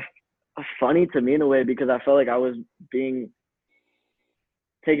was kind of funny to me in a way because I felt like I was being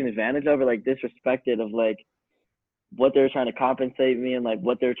taken advantage of or like disrespected of like what they were trying to compensate me and like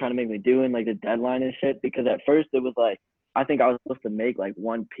what they were trying to make me do and like the deadline and shit. Because at first it was like I think I was supposed to make like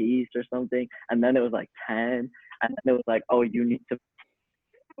one piece or something, and then it was like 10, and then it was like, oh, you need to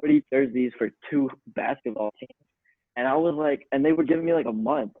 40 jerseys for 2 basketball teams. And I was like, and they were giving me like a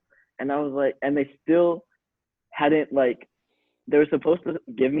month, and I was like, and they still hadn't like they were supposed to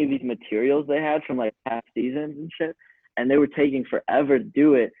give me these materials they had from like past seasons and shit, and they were taking forever to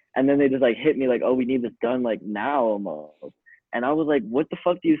do it. And then they just like hit me like, oh, we need this done like now almost. And I was like, what the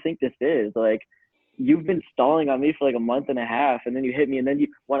fuck do you think this is? Like, you've been stalling on me for like a month and a half, and then you hit me, and then you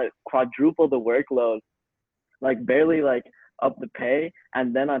want to quadruple the workload, like barely like up the pay,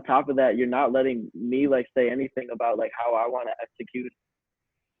 and then on top of that, you're not letting me like say anything about like how I want to execute,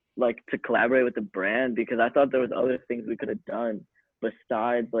 like to collaborate with the brand, because I thought there was other things we could have done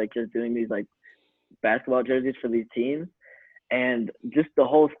besides like just doing these like basketball jerseys for these teams. And just the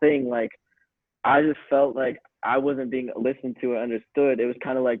whole thing, like I just felt like I wasn't being listened to or understood. It was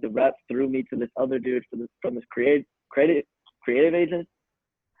kind of like the rep threw me to this other dude from this creative agent.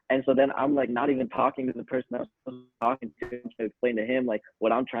 And so then I'm like not even talking to the person I was talking to explain to him like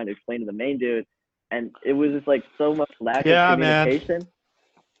what I'm trying to explain to the main dude. And it was just like so much lack of communication. Man.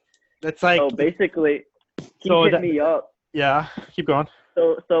 That's like so basically he hit me up. Yeah, keep going.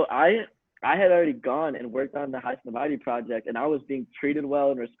 So I had already gone and worked on the Hasnabadi project, and I was being treated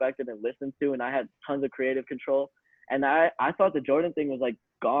well and respected and listened to, and I had tons of creative control. And I thought the Jordan thing was like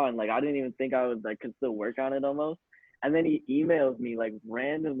gone. Like I didn't even think I was like could still work on it almost. And then he emails me like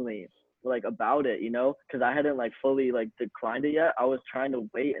randomly like about it, you know, because I hadn't like fully like declined it yet. I was trying to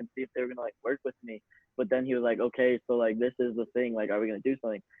wait and see if they were gonna like work with me. But then he was like, okay, so like this is the thing. Like, are we gonna do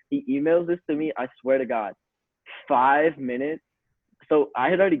something? He emails this to me. I swear to God, 5 minutes. So I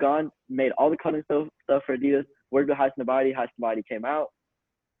had already gone, made all the cutting stuff for Adidas, worked with Hasnabadi. Hasnabadi came out.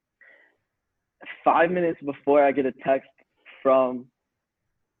 5 minutes before I get a text from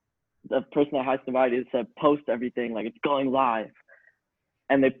the person at Hasnabadi that said, post everything, like it's going live.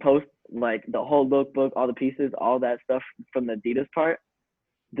 And they post like the whole lookbook, all the pieces, all that stuff from the Adidas part.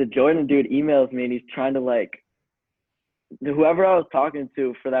 The Jordan dude emails me and he's trying to like, whoever I was talking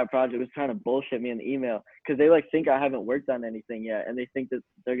to for that project was trying to bullshit me in the email because they like think I haven't worked on anything yet, and they think that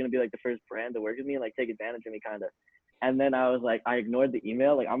they're gonna be like the first brand to work with me and like take advantage of me kind of. And then I was like, I ignored the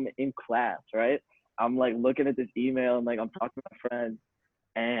email. Like I'm in class, right? I'm like looking at this email and like I'm talking to my friend,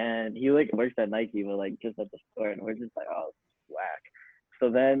 and he like works at Nike, but like just at the store, and we're just like, oh, whack. So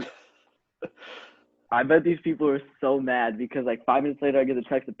then I bet these people were so mad because like 5 minutes later I get the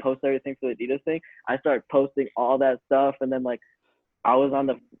text to post everything for the Adidas thing. I start posting all that stuff, and then like I was on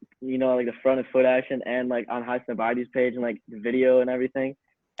the, you know, like the front of foot action and like on Hasnabadi's page and like the video and everything.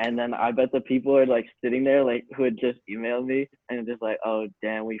 And then I bet the people are like sitting there like who had just emailed me and just like, oh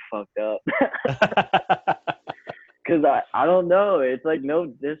damn, we fucked up. Cause I don't know. It's like no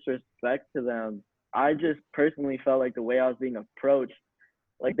disrespect to them. I just personally felt like the way I was being approached,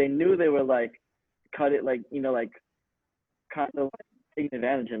 like they knew they were like cut it, like, you know, like kind of like taking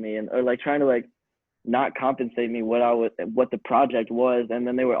advantage of me and or like trying to like not compensate me what the project was. And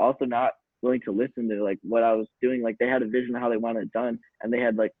then they were also not willing to listen to like what I was doing. Like they had a vision of how they wanted it done, and they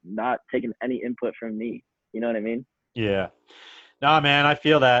had like not taken any input from me. You know what I mean? Yeah. Nah, man, I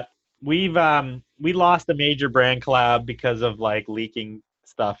feel that. we lost a major brand collab because of like leaking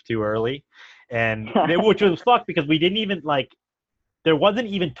stuff too early, which was fucked because we didn't even like there wasn't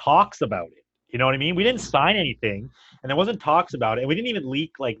even talks about it. You know what I mean? We didn't sign anything, and there wasn't talks about it. And we didn't even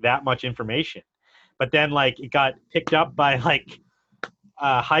leak like that much information. But then like it got picked up by like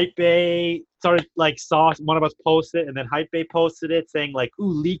Hype Bay started like saw one of us post it, and then Hype Bay posted it saying like,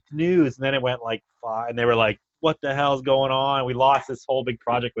 "Ooh, leaked news," and then it went like, and they were like, "What the hell's going on?" And we lost this whole big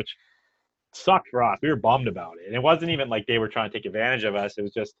project, which sucked for us. We were bummed about it, and it wasn't even like they were trying to take advantage of us. It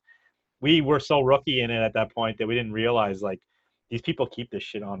was just we were so rookie in it at that point that we didn't realize like these people keep this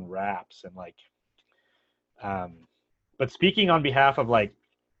shit on wraps and like. But speaking on behalf of like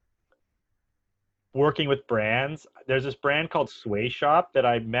working with brands, there's this brand called Sway Shop that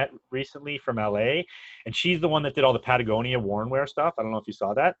I met recently from LA, and she's the one that did all the Patagonia worn wear stuff. I don't know if you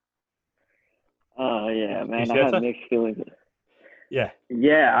saw that. Oh yeah, man, I that had stuff? mixed feelings. Yeah.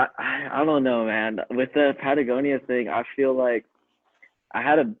 Yeah, I don't know, man. With the Patagonia thing, I feel like I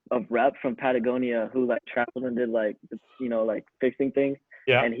had a rep from Patagonia who like traveled and did like like fixing things,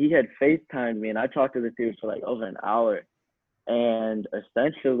 Yeah. and he had FaceTimed me, and I talked to the dude for like over an hour, and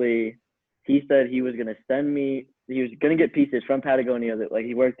essentially he said he was gonna get pieces from Patagonia that like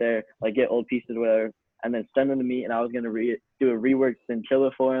he worked there, like get old pieces or whatever, and then send them to me, and I was gonna do a rework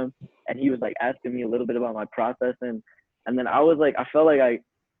chinchilla for him, and he was like asking me a little bit about my process, and then I was like, I felt like I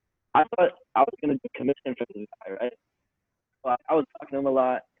thought I was gonna do commission for this guy, right? So I was talking to him a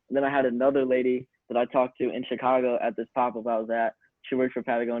lot, and then I had another lady that I talked to in Chicago at this pop-up I was at. She worked for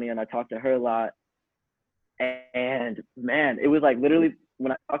Patagonia, and I talked to her a lot. And man, it was like literally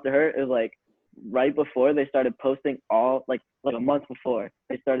when I talked to her, it was like right before they started posting all like a month before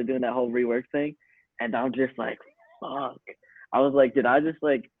they started doing that whole rework thing, and I'm just like, fuck. I was like, did I just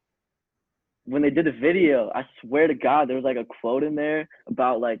like when they did the video? I swear to God, there was like a quote in there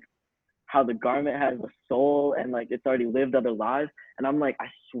about like how the garment has a soul and like it's already lived other lives, and I'm like, I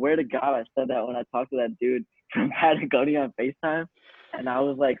swear to God, I said that when I talked to that dude from Patagonia on FaceTime, and I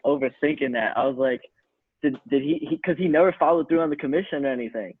was like overthinking that. I was like, did he because he never followed through on the commission or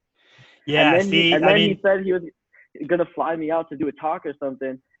anything. Yeah. He said he was gonna fly me out to do a talk or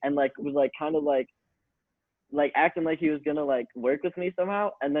something, and like was like kind of like acting like he was gonna like work with me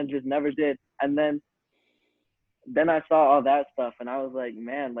somehow, and then just never did. And then I saw all that stuff, and I was like,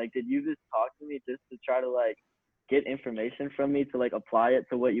 man, like, did you just talk to me just to try to like get information from me to like apply it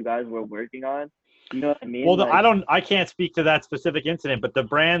to what you guys were working on? You know what I mean? Well, like, I can't speak to that specific incident, but the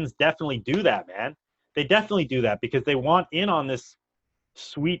brands definitely do that, man. They definitely do that because they want in on this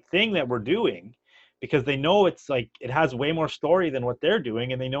sweet thing that we're doing because they know it's like it has way more story than what they're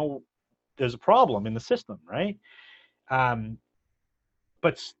doing, and they know there's a problem in the system, right?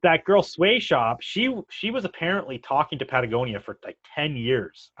 But that girl Sway Shop, she was apparently talking to Patagonia for like 10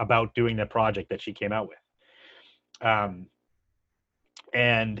 years about doing the project that she came out with.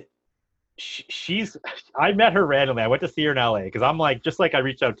 And she's I met her randomly. I went to see her in LA because I'm like, just like I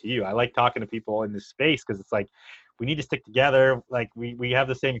reached out to you, I like talking to people in this space because it's like we need to stick together. Like we have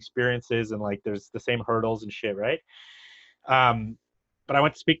the same experiences and like there's the same hurdles and shit, right? But I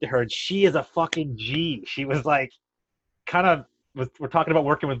went to speak to her and she is a fucking G. She was like kind of we're talking about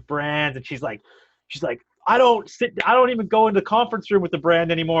working with brands, and she's like I don't even go into the conference room with the brand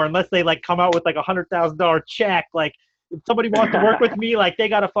anymore unless they like come out with like $100,000 check. Like if somebody wants to work with me, like they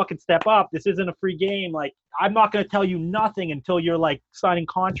gotta fucking step up. This isn't a free game. Like I'm not gonna tell you nothing until you're like signing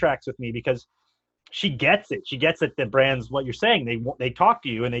contracts with me, because she gets it. She gets that the brands, what you're saying, they talk to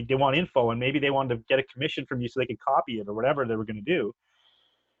you and they want info, and maybe they wanted to get a commission from you so they could copy it or whatever they were gonna do.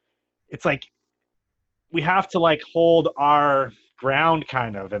 It's like we have to like hold our ground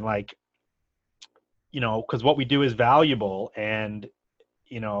kind of, and like, because what we do is valuable, and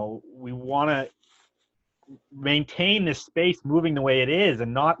we want to maintain this space moving the way it is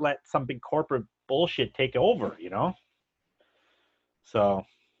and not let something corporate bullshit take over, so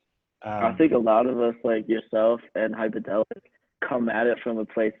I think a lot of us, like yourself and Hyperdelic, come at it from a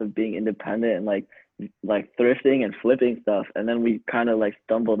place of being independent and like thrifting and flipping stuff, and then we kind of like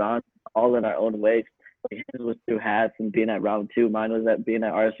stumbled on all in our own ways. Like his was through hats and being at Round Two. Mine was at being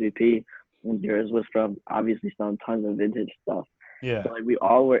at RSVP, and yours was from obviously some tons of vintage stuff. yeah. So like we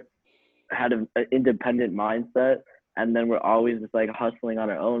all had an independent mindset, and then we're always just like hustling on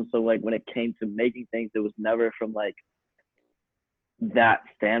our own. So like when it came to making things, it was never from like that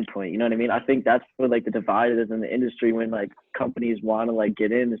standpoint. You know what I mean? I think that's where like the divide is in the industry, when like companies want to like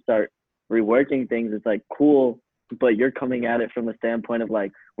get in and start reworking things. It's like cool, but you're coming at it from a standpoint of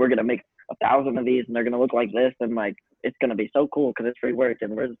like, we're gonna make 1,000 of these and they're gonna look like this, and like it's gonna be so cool because it's reworked,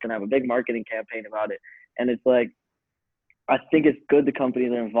 and we're just gonna have a big marketing campaign about it. And it's like, I think it's good the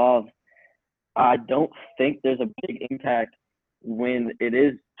companies are involved. I don't think there's a big impact when it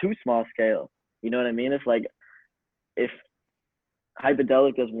is too small scale. You know what I mean? If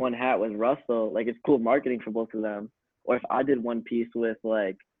Hyperdelic does one hat with Russell, like it's cool marketing for both of them. Or if I did one piece with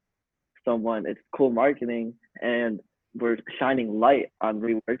like someone, it's cool marketing and we're shining light on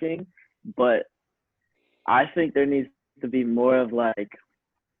reworking. But I think there needs to be more of like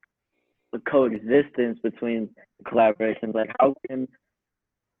a coexistence between collaborations. Like how can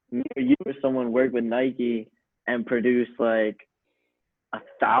you or someone work with Nike and produce like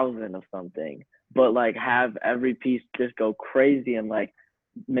 1,000 of something, but like have every piece just go crazy and like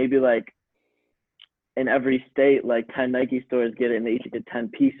maybe like in every state like 10 Nike stores get it and they each get 10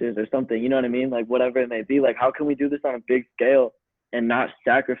 pieces or something, you know what I mean? Like whatever it may be, like how can we do this on a big scale and not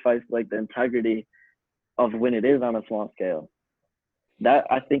sacrifice like the integrity of when it is on a small scale? That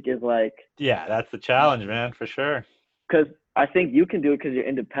I think is like, Yeah, that's the challenge, man, for sure. because I think you can do it because you're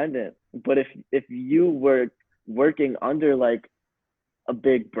independent, but if you were working under like a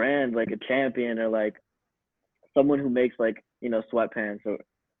big brand like a Champion or like someone who makes like, you know, sweatpants or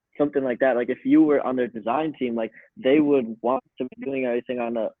something like that, like if you were on their design team, like they would want to be doing everything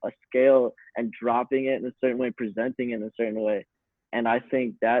on a scale and dropping it in a certain way, presenting it in a certain way. And I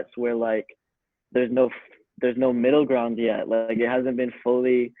think that's where like there's no middle ground yet. Like it hasn't been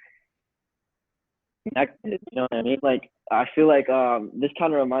fully connected, you know what I mean? Like I feel like this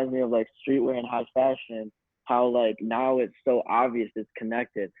kind of reminds me of like streetwear and high fashion, how like now it's so obvious it's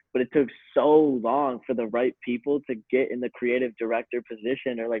connected, but it took so long for the right people to get in the creative director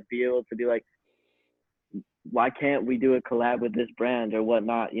position or like be able to be like, why can't we do a collab with this brand or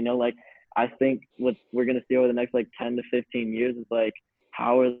whatnot, you know? Like I think what we're going to see over the next like 10 to 15 years is like,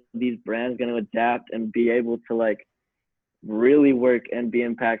 how are these brands going to adapt and be able to like really work and be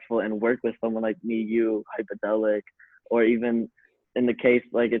impactful and work with someone like me, you, Hyperdelic, or even in the case,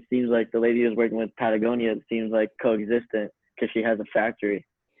 like it seems like the lady who's working with Patagonia, it seems like coexistent because she has a factory.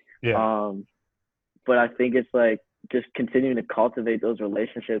 Yeah. But I think it's like just continuing to cultivate those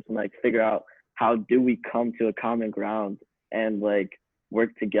relationships and like figure out how do we come to a common ground and like work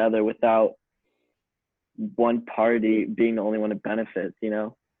together without one party being the only one that benefits, you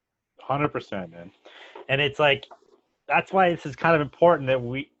know? 100%, man. And it's like, that's why this is kind of important that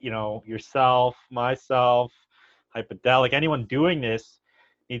we, you know, yourself, myself, Hyperdelic, anyone doing this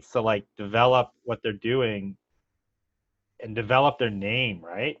needs to like develop what they're doing and develop their name,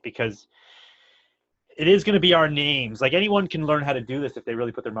 right? Because it is going to be our names. Like anyone can learn how to do this if they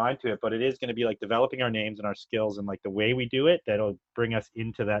really put their mind to it, but it is going to be like developing our names and our skills and like the way we do it that'll bring us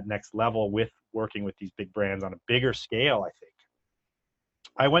into that next level with working with these big brands on a bigger scale, I think.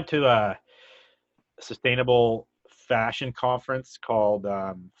 I went to a sustainable fashion conference called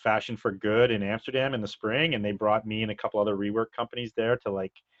Fashion for Good in Amsterdam in the spring, and they brought me and a couple other rework companies there to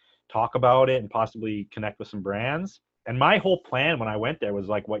like talk about it and possibly connect with some brands. And my whole plan when I went there was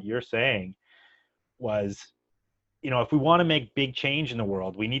like what you're saying was, you know, if we want to make big change in the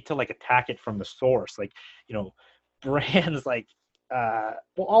world, we need to like attack it from the source. Like, you know, brands like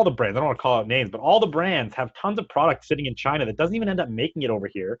well, all the brands, I don't want to call out names, but all the brands have tons of product sitting in China that doesn't even end up making it over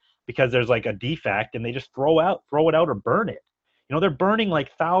here because there's like a defect and they just throw it out or burn it. You know, they're burning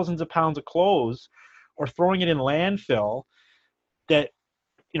like thousands of pounds of clothes or throwing it in landfill that,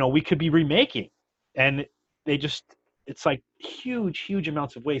 you know, we could be remaking. And they just, it's like huge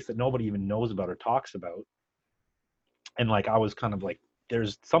amounts of waste that nobody even knows about or talks about. And like, I was kind of like,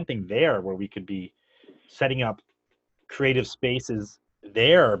 there's something there where we could be setting up creative spaces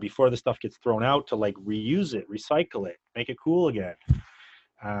there before the stuff gets thrown out to like reuse it, recycle it, make it cool again.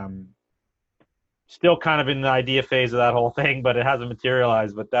 Still kind of in the idea phase of that whole thing, but it hasn't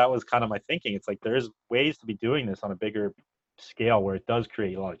materialized. But that was kind of my thinking. It's like there's ways to be doing this on a bigger scale where it does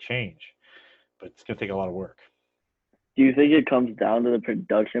create a lot of change, but it's going to take a lot of work. Do you think it comes down to the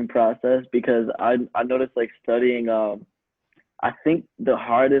production process? Because I noticed like studying, I think the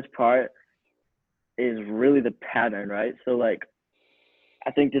hardest part is really the pattern, right? So like,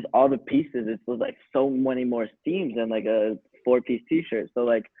 I think just all the pieces, it's like so many more seams than like a 4-piece t-shirt. So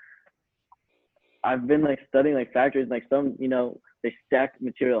like, I've been like studying like factories, like some, you know, they stack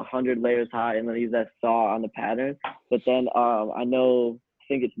material 100 layers high and then use that saw on the pattern. But then I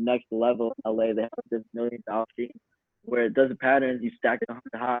think it's Next Level in LA. They have this $1 million machine where it does the patterns, you stack it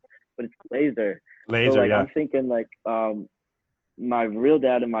 100 high, but it's laser. So like, Yeah. I'm thinking like my real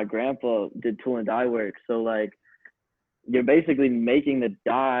dad and my grandpa did tool and die work. So like, you're basically making the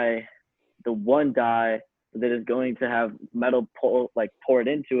die, the one die that is going to have metal poured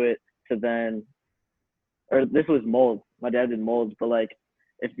into it to then, or this was molds. My dad did molds, but like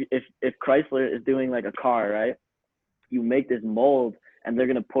if Chrysler is doing like a car, right? you make this mold and they're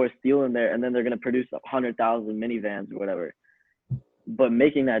gonna pour steel in there and then they're gonna produce 100,000 minivans or whatever. But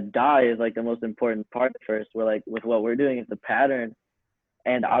making that die is like the most important part first. We're like with what we're doing is the pattern.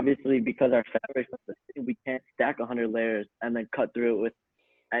 And obviously because our fabric, we can't stack 100 layers and then cut through it with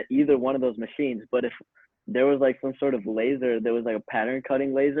at either one of those machines. But if there was like some sort of laser, there was like a pattern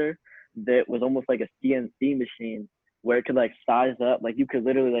cutting laser that was almost like a CNC machine where it could like size up, like you could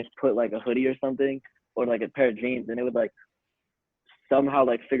literally like put like a hoodie or something or like a pair of jeans and it would like somehow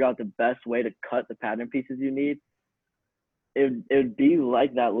like figure out the best way to cut the pattern pieces you need. It would be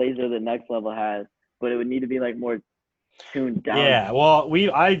like that laser that Next Level has, but it would need to be like more tuned down. Yeah, well,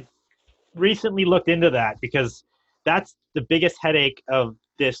 I recently looked into that because that's the biggest headache of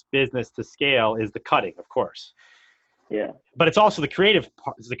this business to scale is the cutting, of course. Yeah. But it's also the creative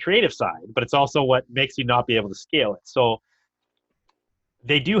part, it's the creative side, but it's also what makes you not be able to scale it. So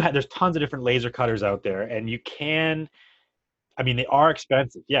they do have, there's tons of different laser cutters out there, and you can, I mean, they are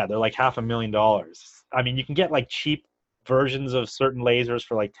expensive. Yeah, they're like $500,000. I mean, you can get like cheap versions of certain lasers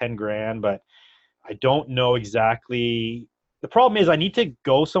for like 10 grand, but I don't know exactly. The problem is I need to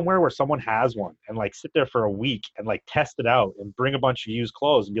go somewhere where someone has one and like sit there for a week and like test it out and bring a bunch of used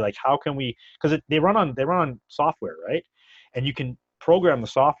clothes and be like, how can we, because they run on software, right? And you can program the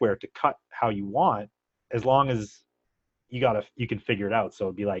software to cut how you want as long as you can figure it out. So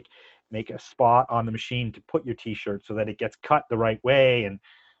it'd be like make a spot on the machine to put your t-shirt so that it gets cut the right way and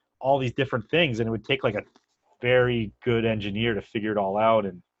all these different things. And it would take like a very good engineer to figure it all out.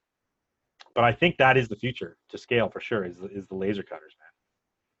 But I think that is the future to scale for sure is the laser cutters, man.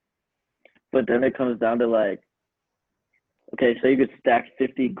 But then it comes down to like, okay, so you could stack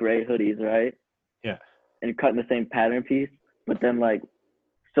 50 gray hoodies, right? Yeah. And you're cutting the same pattern piece, but then like,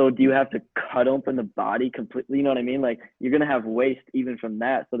 so do you have to cut open the body completely? You know what I mean? Like you're gonna have waste even from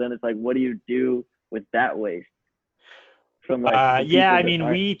that. So then it's like, what do you do with that waste? From like, yeah, I mean,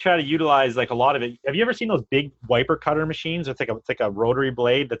 we try to utilize like a lot of it. Have you ever seen those big wiper cutter machines? It's like a rotary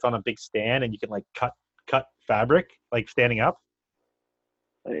blade that's on a big stand, and you can like cut fabric like standing up.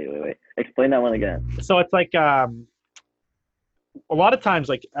 Wait. Explain that one again. So it's like a lot of times,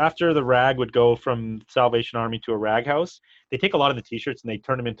 like after the rag would go from Salvation Army to a rag house, they take a lot of the t-shirts and they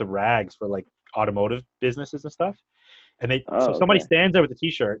turn them into rags for like automotive businesses and stuff. And somebody stands there with the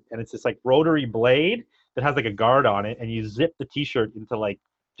t-shirt, and it's this like rotary blade that has like a guard on it, and you zip the t-shirt into like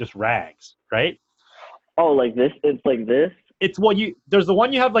just rags, right? Oh, like this? It's like this? It's there's the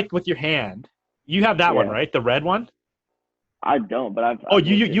one you have like with your hand. You have that one, right? The red one? I don't, but I've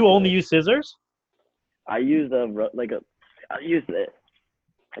you only use scissors? I use I use it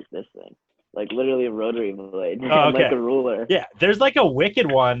like this thing. Like literally a rotary blade. Oh, okay. Like a ruler. Yeah, there's like a wicked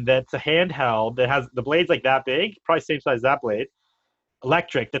one that's a handheld that has the blades like that big, probably same size as that blade.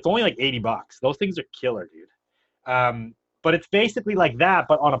 Electric, that's only like $80. Those things are killer, dude. But it's basically like that,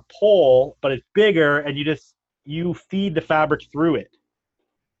 but on a pole, but it's bigger, and you feed the fabric through it.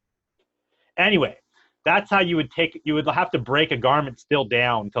 Anyway, that's how you would have to break a garment still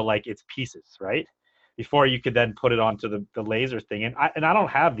down to like its pieces, right? Before you could then put it onto the laser thing. And I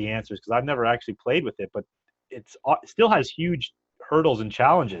don't have the answers because I've never actually played with it, but it still has huge hurdles and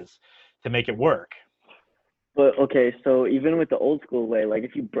challenges to make it work. But okay, so even with the old school way, like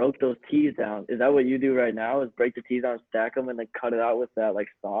if you broke those tees down, is that what you do right now? Is break the tees down, stack them, and then cut it out with that like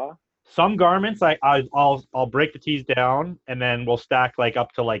saw? Some garments, I'll break the tees down, and then we'll stack like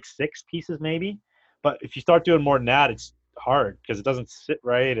up to like 6 pieces maybe. But if you start doing more than that, it's hard because it doesn't sit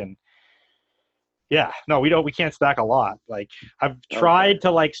right. And yeah, no, we can't stack a lot. Like I've tried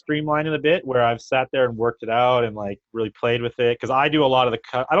to like streamline it a bit where I've sat there and worked it out and like really played with it. Cause I do a lot of the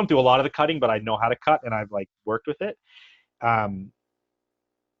cut. I don't do a lot of the cutting, but I know how to cut and I've like worked with it. I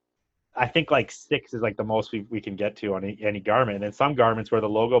think like 6 is like the most we can get to on any garment. And then some garments where the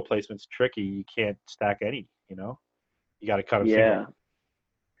logo placement's tricky, you can't stack any, you got to cut them single.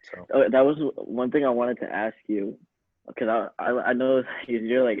 So that was one thing I wanted to ask you. Because I know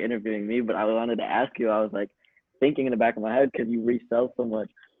you're like interviewing me, but I wanted to ask you. I was like thinking in the back of my head because you resell so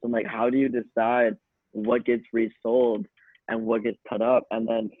much. So I'm like, how do you decide what gets resold and what gets cut up, and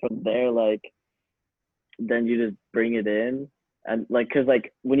then from there, like, then you just bring it in and like, cause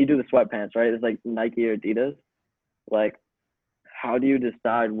like when you do the sweatpants, right? It's like Nike or Adidas. Like, how do you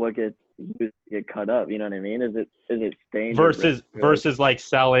decide what gets used to get cut up? You know what I mean? Is it stained versus like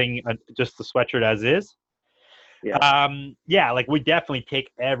selling just the sweatshirt as is? Yeah. Like we definitely take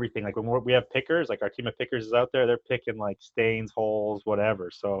everything. Like when we have pickers, like our team of pickers is out there, they're picking like stains, holes,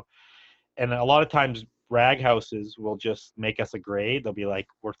 whatever. So, and a lot of times rag houses will just make us a grade. They'll be like,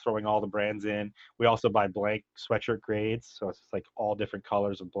 we're throwing all the brands in. We also buy blank sweatshirt grades. So it's like all different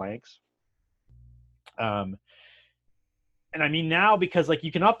colors of blanks. And I mean now, because like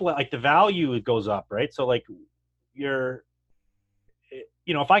you can up, like the value goes up, right? So like you're,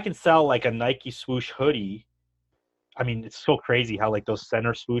 if I can sell like a Nike swoosh hoodie, I mean, it's so crazy how like those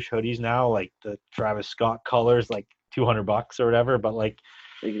center swoosh hoodies now, like the Travis Scott colors, like $200 or whatever. But like,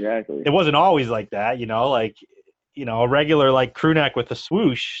 Exactly. it wasn't always like that, like, a regular like crew neck with a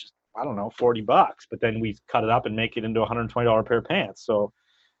swoosh, I don't know, $40. But then we cut it up and make it into a $120 pair of pants. So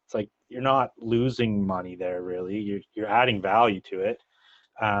it's like, you're not losing money there really. You're adding value to it.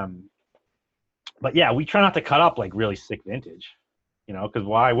 But yeah, we try not to cut up like really sick vintage, because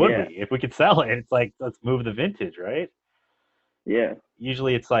why would Yeah. we? If we could sell it, it's like, let's move the vintage, right? Yeah.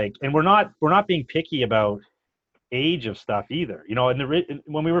 Usually it's like, and we're not being picky about age of stuff either.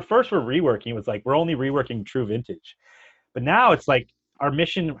 When we were reworking, it was like we're only reworking true vintage. But now it's like our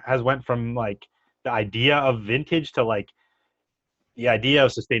mission has went from like the idea of vintage to like the idea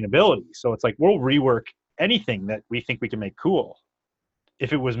of sustainability. So it's like we'll rework anything that we think we can make cool.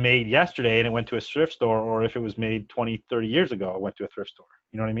 If it was made yesterday and it went to a thrift store, or if it was made 20, 30 years ago, it went to a thrift store.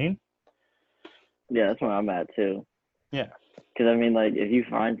 You know what I mean? Yeah, that's where I'm at too. Yeah. Because I mean, like, if you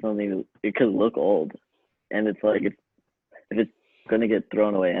find something, it could look old, and it's like, if it's gonna get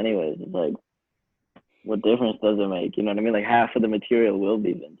thrown away anyways, it's like, what difference does it make? You know what I mean? Like, half of the material will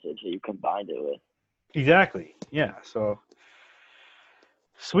be vintage that you combined it with. Exactly. Yeah. So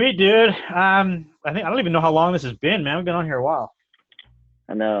sweet, dude. I don't even know how long this has been, man. We've been on here a while.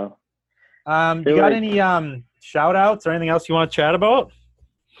 I know. You got any shout outs or anything else you want to chat about?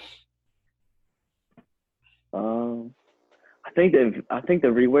 I think the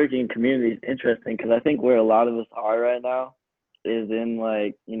reworking community is interesting because I think where a lot of us are right now is in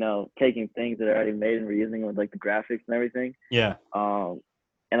like, taking things that are already made and reusing with like the graphics and everything. Yeah.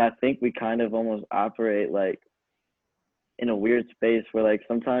 And I think we kind of almost operate like in a weird space where like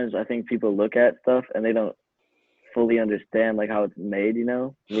sometimes I think people look at stuff and they don't fully understand like how it's made.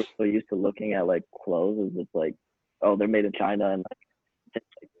 We're so used to looking at like clothes as it's like, oh, they're made in China and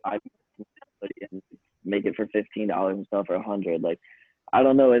like and make it for $15 and stuff, or $100. Like, I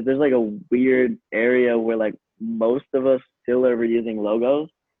don't know. There's like a weird area where like most of us still are reusing logos,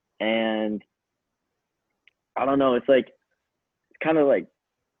 and I don't know. It's like kind of like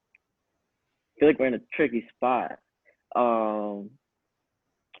I feel like we're in a tricky spot.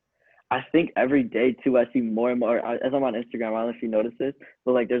 I think every day too, I see more and more as I'm on Instagram. I don't know if you notice this,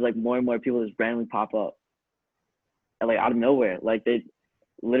 but like there's like more and more people just randomly pop up, and like out of nowhere, like they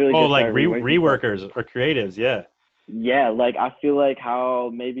literally just like start reworkers or creatives. Yeah, like I feel like how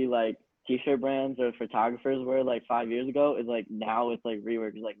maybe like t-shirt brands or photographers were like 5 years ago is like now it's like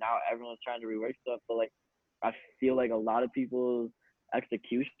rework. Like now everyone's trying to rework stuff, but like I feel like a lot of people's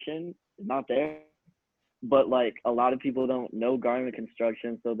execution is not there. But like a lot of people don't know garment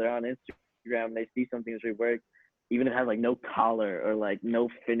construction, so they're on Instagram and they see something that's reworked, even if it has like no collar or like no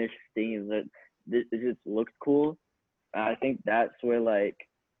finished seams, that it just looks cool. And I think that's where like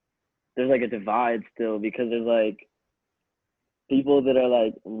there's like a divide still, because there's like people that are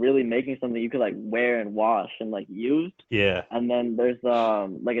like really making something you could like wear and wash and like use. Yeah. And then there's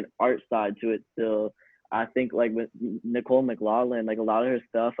like an art side to it still. I think like with Nicole McLaughlin, like a lot of her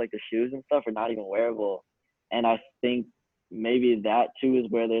stuff, like the shoes and stuff, are not even wearable. And I think maybe that too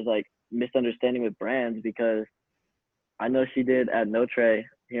is where there's like misunderstanding with brands, because I know she did at Notre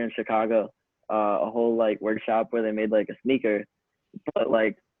here in Chicago a whole like workshop where they made like a sneaker, but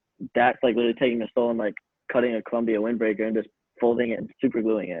like that's like literally taking the sole and like cutting a Columbia windbreaker and just folding it and super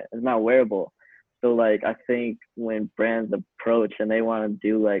gluing it. It's not wearable. So like I think when brands approach and they want to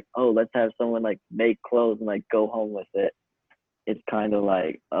do like, oh, let's have someone like make clothes and like go home with it, it's kind of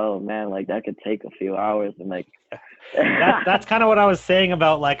like, oh man, like that could take a few hours and like that's kind of what I was saying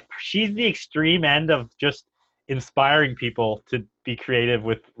about like she's the extreme end of just inspiring people to be creative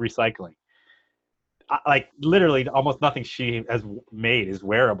with recycling. Like literally almost nothing she has made is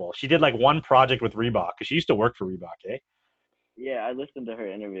wearable. She did like one project with Reebok because she used to work for Reebok, eh? Yeah, I listened to her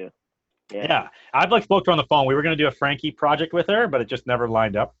interview. Yeah. I've like spoke to her on the phone. We were going to do a Frankie project with her, but it just never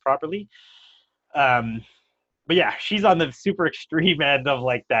lined up properly. But yeah, she's on the super extreme end of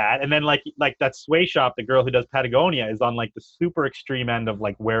like that. And then like that Sway Shop, the girl who does Patagonia, is on like the super extreme end of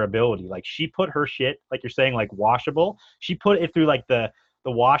like wearability. Like she put her shit, like you're saying, like washable. She put it through like the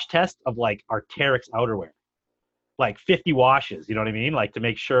wash test of like Arc'teryx outerwear, like 50 washes. You know what I mean? Like to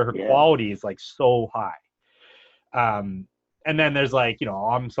make sure her quality is like so high. And then there's like,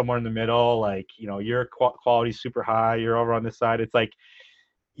 I'm somewhere in the middle, like, your quality's super high. You're over on this side. It's like,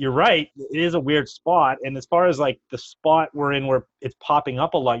 you're right. It is a weird spot. And as far as like the spot we're in where it's popping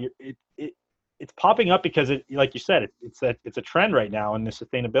up a lot, it's popping up because it, like you said, it's a trend right now in the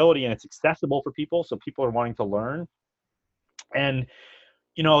sustainability, and it's accessible for people. So people are wanting to learn. And,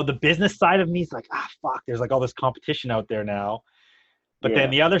 you know, the business side of me is like, ah, fuck, there's like all this competition out there now. But then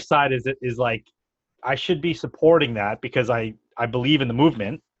Yeah. the other side is like, I should be supporting that because I believe in the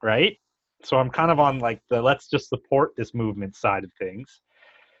movement, right? So I'm kind of on like the let's just support this movement side of things.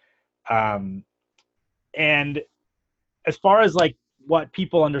 Um, and as far as like what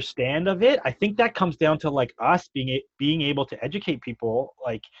people understand of it, I think that comes down to like us being able to educate people.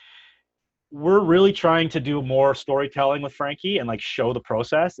 Like we're really trying to do more storytelling with Frankie and like show the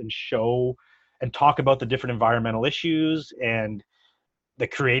process and show and talk about the different environmental issues and the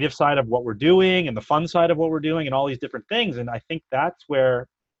creative side of what we're doing and the fun side of what we're doing and all these different things. And I think that's where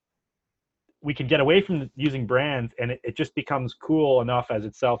we can get away from using brands, and it just becomes cool enough as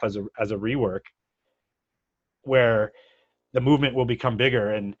itself as a rework where the movement will become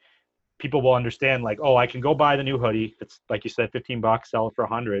bigger and people will understand like, oh, I can go buy the new hoodie. It's like you said, $15, sell it for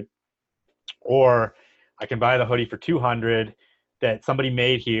 100, or I can buy the hoodie for 200 that somebody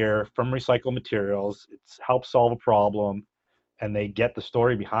made here from recycled materials. It's helps solve a problem, and they get the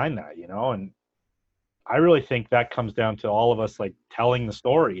story behind that, you know. And I really think that comes down to all of us like telling the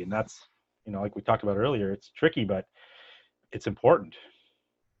story, and that's, you know, like we talked about earlier, it's tricky, but it's important.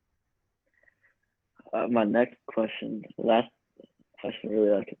 My next question, last question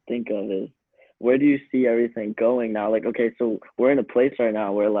really I could think of is, where do you see everything going now? Like, okay, so we're in a place right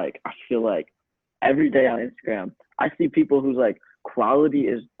now where like I feel like every day on Instagram I see people whose like quality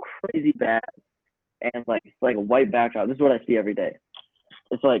is crazy bad and like it's like a white background. This is what I see every day.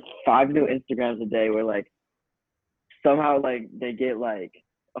 It's like 5 new Instagrams a day where like somehow like they get like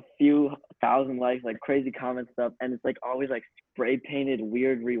a few thousand likes, like crazy comment stuff, and it's like always like spray painted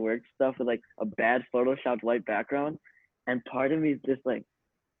weird reworked stuff with like a bad photoshopped white background. And part of me is just like,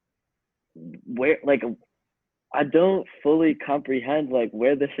 where like I don't fully comprehend like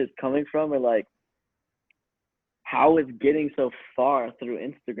where this is coming from or like how it's getting so far through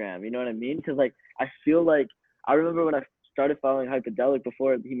Instagram. You know what I mean? Because like I feel like I remember when I started following Hyperdelic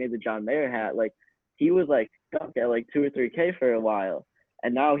before he made the John Mayer hat, like he was like stuck at like 2 or 3K for a while.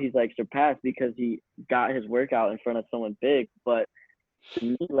 And now he's like surpassed because he got his workout in front of someone big. But to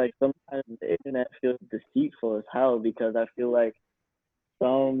me, like sometimes the internet feels deceitful as hell because I feel like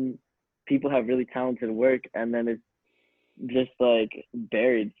some people have really talented work and then it's just like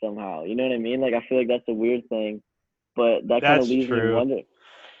buried somehow. You know what I mean? Like I feel like that's a weird thing, but that kind of That's leaves me true. wondering.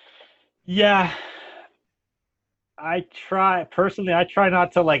 Yeah, I try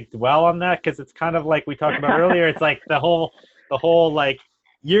not to like dwell on that because it's kind of like we talked about earlier. It's like the whole like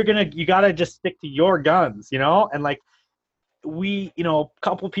you gotta just stick to your guns, you know. And like you know, a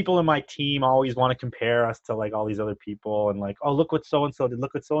couple people in my team always want to compare us to like all these other people and like, oh, look what so and so did,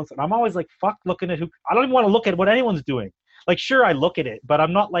 look what so and so. And I'm always like, fuck, looking at who. I don't even want to look at what anyone's doing. Like, sure, I look at it, but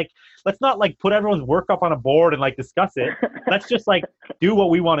I'm not like, let's not like put everyone's work up on a board and like discuss it. Let's just like do what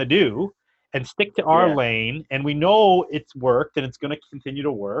we want to do and stick to our Yeah. lane. And we know it's worked and it's going to continue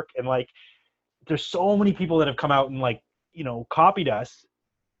to work. And like, there's so many people that have come out and like, you know, copied us.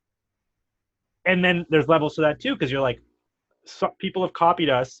 And then there's levels to that too, because you're like, people have copied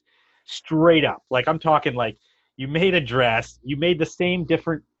us straight up. Like I'm talking like you made a dress, you made the same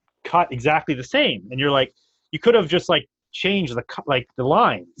different cut, exactly the same, and you're like, you could have just like changed the cut, like the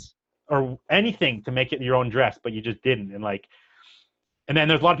lines or anything to make it your own dress, but you just didn't. And like, and then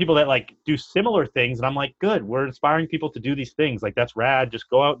there's a lot of people that like do similar things, and I'm like, good, we're inspiring people to do these things. Like that's rad. Just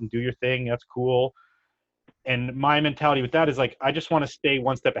go out and do your thing. That's cool. And my mentality with that is like, I just want to stay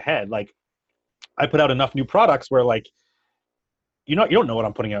one step ahead. Like I put out enough new products where like you don't know what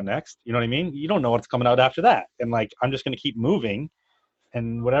I'm putting out next. You know what I mean? You don't know what's coming out after that. And like, I'm just going to keep moving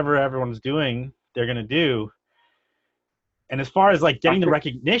and whatever everyone's doing, they're going to do. And as far as like getting the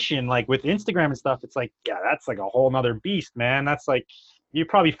recognition, like with Instagram and stuff, it's like, yeah, that's like a whole nother beast, man. That's like, you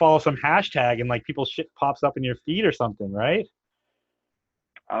probably follow some hashtag and like people's shit pops up in your feed or something, right?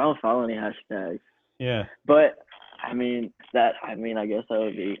 I don't follow any hashtags, Yeah. but I guess that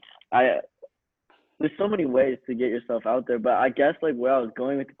would be I. There's so many ways to get yourself out there, but I guess like where I was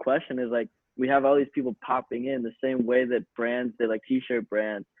going with the question is like we have all these people popping in the same way that brands did, like t-shirt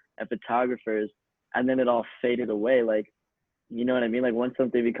brands and photographers, and then it all faded away. Like, you know what I mean? Like once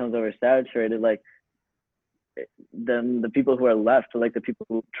something becomes oversaturated, like then the people who are left are like the people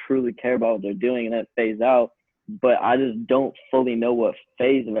who truly care about what they're doing, and that fades out. But I just don't fully know what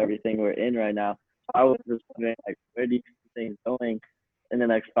phase of everything we're in right now. I was just wondering, like, where do you see things going in the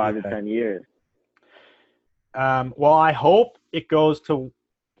next 5 to 10 years? Well, I hope it goes to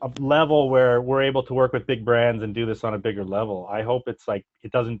a level where we're able to work with big brands and do this on a bigger level. I hope it's like,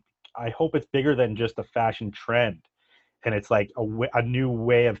 I hope it's bigger than just a fashion trend. And it's like a new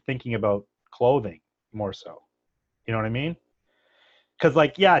way of thinking about clothing more so. You know what I mean? because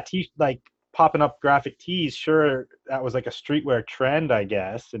like like popping up graphic tees, sure, that was like a streetwear trend, I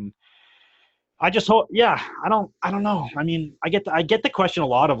guess. And I just hope, yeah, I don't know. I mean, I get the question a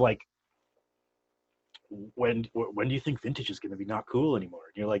lot of like, when do you think vintage is going to be not cool anymore?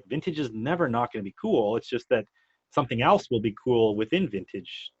 And you're like, vintage is never not going to be cool. It's just that something else will be cool within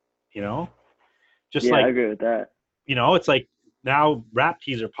vintage, you know? Just Yeah, I like, agree with that. you know, it's like now rap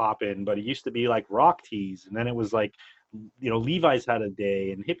tees are popping, but it used to be like rock tees, and then it was like, you know, Levi's had a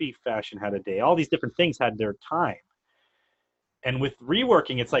day and hippie fashion had a day. All these different things had their time. And with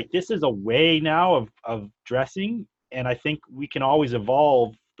reworking, it's like this is a way now of dressing, and I think we can always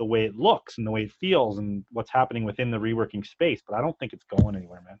evolve the way it looks and the way it feels and what's happening within the reworking space. But I don't think it's going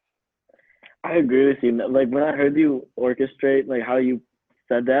anywhere, man. I agree with you. Like when I heard you orchestrate, like how you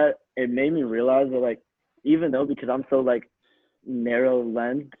said that, it made me realize that like even though because I'm so like narrow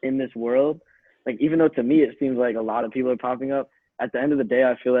lensed in this world, like even though to me it seems like a lot of people are popping up, at the end of the day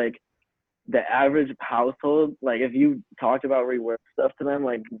I feel like the average household, like if you talked about rework stuff to them,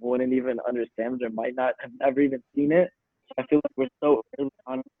 like wouldn't even understand or might not have never even seen it. So I feel like we're so early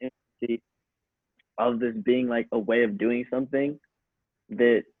on in the of this being like a way of doing something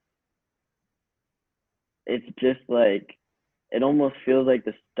that it's just like it almost feels like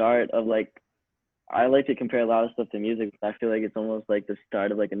the start of like I like to compare a lot of stuff to music, but I feel like it's almost like the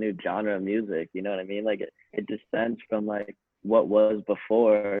start of like a new genre of music. You know what I mean? Like it descends from like what was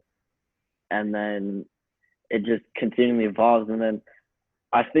before, and then it just continually evolves. And then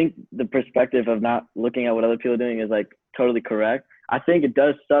I think the perspective of not looking at what other people are doing is like totally correct. I think it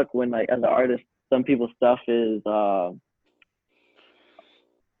does suck when like as an artist, some people's stuff is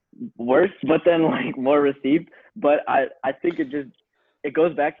worse, but then like more received. But I think it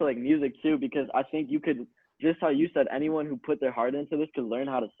goes back to like music too, because I think you could just how you said anyone who put their heart into this could learn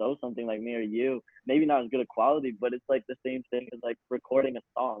how to sew something like me or you. Maybe not as good a quality, but it's like the same thing as like recording a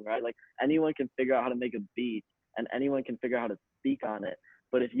song, right? Like anyone can figure out how to make a beat and anyone can figure out how to speak on it.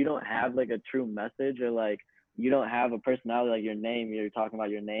 But if you don't have like a true message or like you don't have a personality like your name, you're talking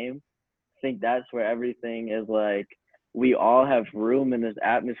about your name, I think that's where everything is like we all have room in this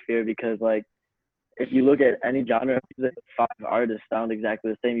atmosphere because like if you look at any genre of music, 5 artists sound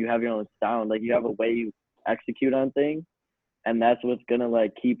exactly the same. You have your own sound. Like you have a way you execute on things, and that's what's gonna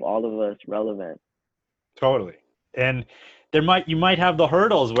like keep all of us relevant. Totally. And you might have the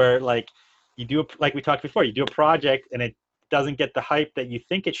hurdles where like you do like we talked before, you do a project and it doesn't get the hype that you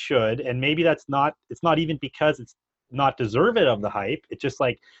think it should, and maybe it's not even because it's not deserving of the hype. It's just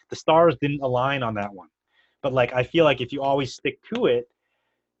like the stars didn't align on that one. But like I feel like if you always stick to it,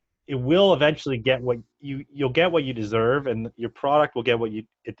 it will eventually get you'll get what you deserve, and your product will get what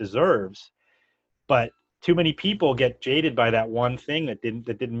it deserves. But too many people get jaded by that one thing that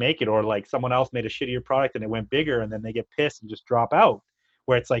didn't make it, or like someone else made a shittier product and it went bigger, and then they get pissed and just drop out.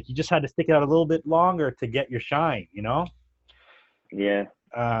 Where it's like you just had to stick it out a little bit longer to get your shine, you know? Yeah.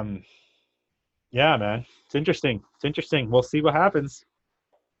 Yeah, man, it's interesting. It's interesting. We'll see what happens.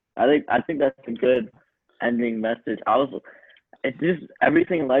 I think that's a good ending message. It just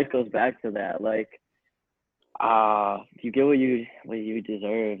everything in life goes back to that. Like, you get what you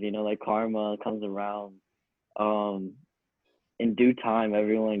deserve. You know, like karma comes around. In due time,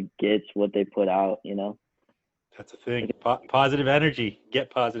 everyone gets what they put out. You know. That's a thing. Positive energy.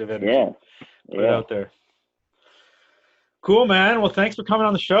 Get positive energy. Yeah. Put it out there. Cool, man. Well, thanks for coming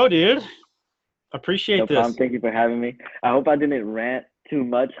on the show, dude. Appreciate no this. problem. Thank you for having me. I hope I didn't rant too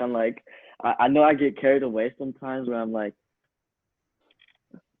much. I'm like, I know I get carried away sometimes where I'm like,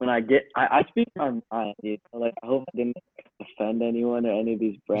 when I speak my mind, you know, like I hope I didn't offend anyone or any of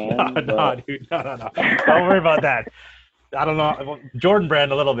these brands. No, dude, no. Don't worry about that. I don't know, Jordan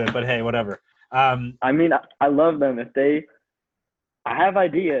brand a little bit, but hey, whatever. I mean, I love them. I have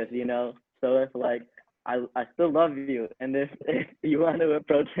ideas, you know, so it's like, I still love you. And if you want to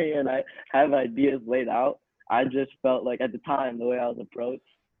approach me and I have ideas laid out, I just felt like at the time, the way I was approached,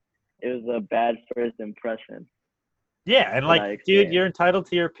 it was a bad first impression. Yeah, and like, dude, you're entitled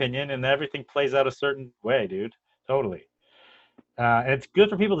to your opinion, and everything plays out a certain way, dude. Totally. And it's good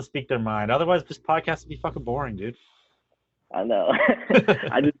for people to speak their mind. Otherwise, this podcast would be fucking boring, dude. I know.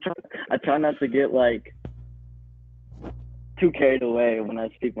 I try not to get like too carried away when I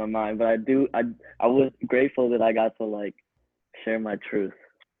speak my mind, but I was grateful that I got to like share my truth.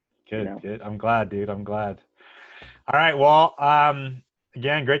 Good, you know? Good. I'm glad, dude. I'm glad. All right. Well,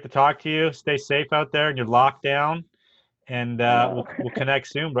 again, great to talk to you. Stay safe out there in your lockdown, and we'll connect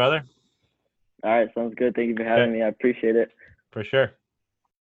soon, brother. All right. Sounds good. Thank you for having me. I appreciate it. For sure.